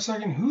that for a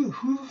second?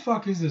 Who the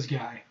fuck is this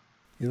guy?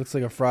 He looks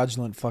like a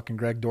fraudulent fucking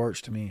Greg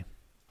Dortch to me.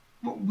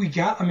 Well, we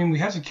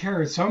have to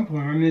care at some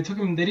point. I mean,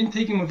 they didn't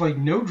take him with like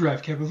no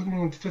draft capital. They took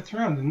him with the 5th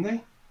round, didn't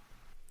they?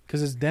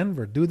 Because it's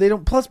Denver, dude. They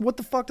don't. Plus, what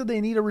the fuck do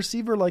they need a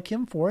receiver like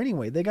him for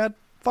anyway? They got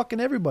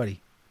fucking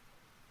everybody.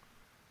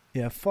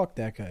 Yeah, fuck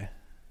that guy.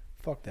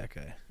 Fuck that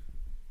guy.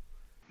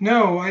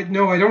 No, I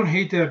don't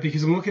hate that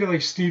because I'm looking at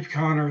like Snoop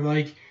Connor.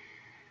 Like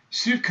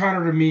Snoop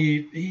Connor to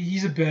me,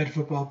 he's a bad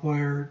football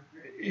player.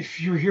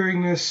 If you're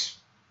hearing this,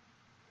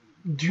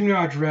 do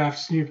not draft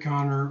Snoop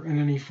Connor in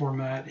any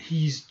format.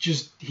 He's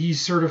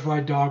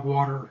certified dog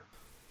water.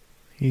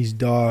 He's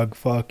dog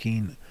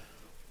fucking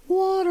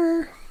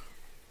water.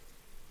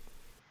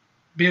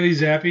 Bailey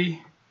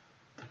Zappi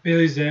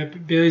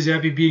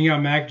beating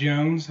out Mac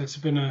Jones. That's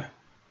been a...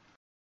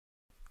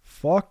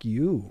 Fuck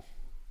you.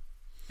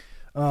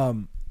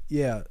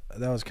 Yeah,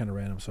 that was kind of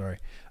random. Sorry.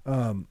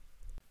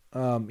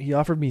 He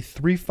offered me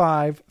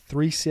 3.5,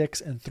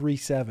 3.6, and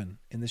 3.7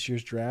 in this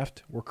year's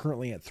draft. We're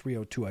currently at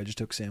 3.02. I just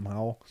took Sam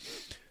Howell,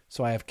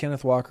 so I have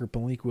Kenneth Walker,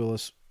 Malik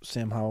Willis,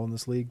 Sam Howell in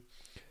this league.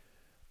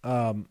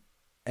 And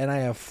I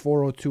have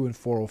 4.02 and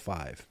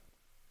 4.05,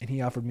 and he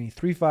offered me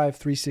 3.5,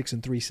 3.6,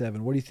 and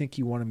 3.7. What do you think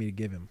he wanted me to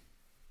give him?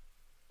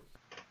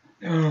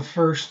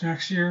 First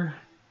next year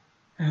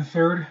and a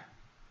third.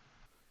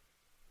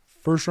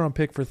 First round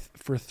pick for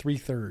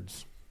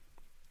 3/3.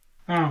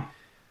 Oh,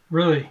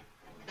 really?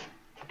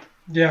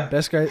 Yeah.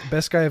 Best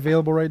guy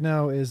available right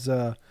now is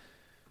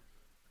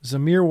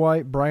Zamir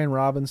White, Brian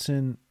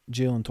Robinson,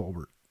 Jalen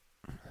Tolbert.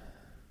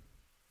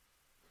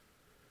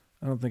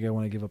 I don't think I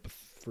want to give up a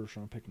first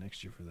round pick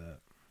next year for that.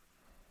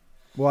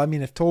 Well, I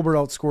mean, if Tolbert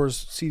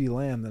outscores CeeDee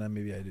Lamb, then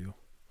maybe I do.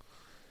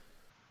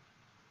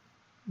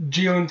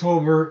 Jalen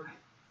Tolbert,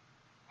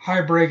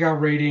 high breakout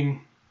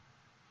rating,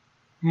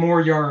 more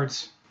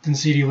yards than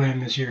CeeDee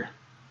Lamb this year.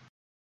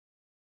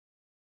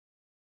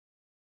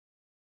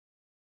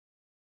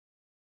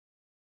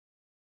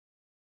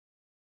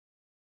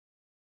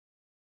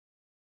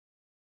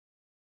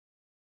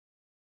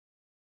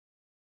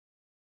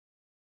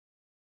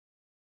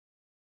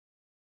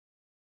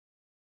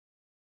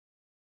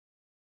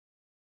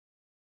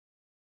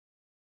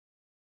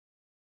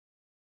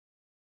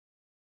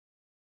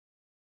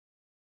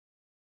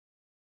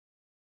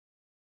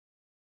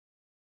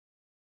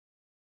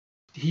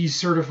 He's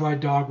certified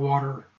dog water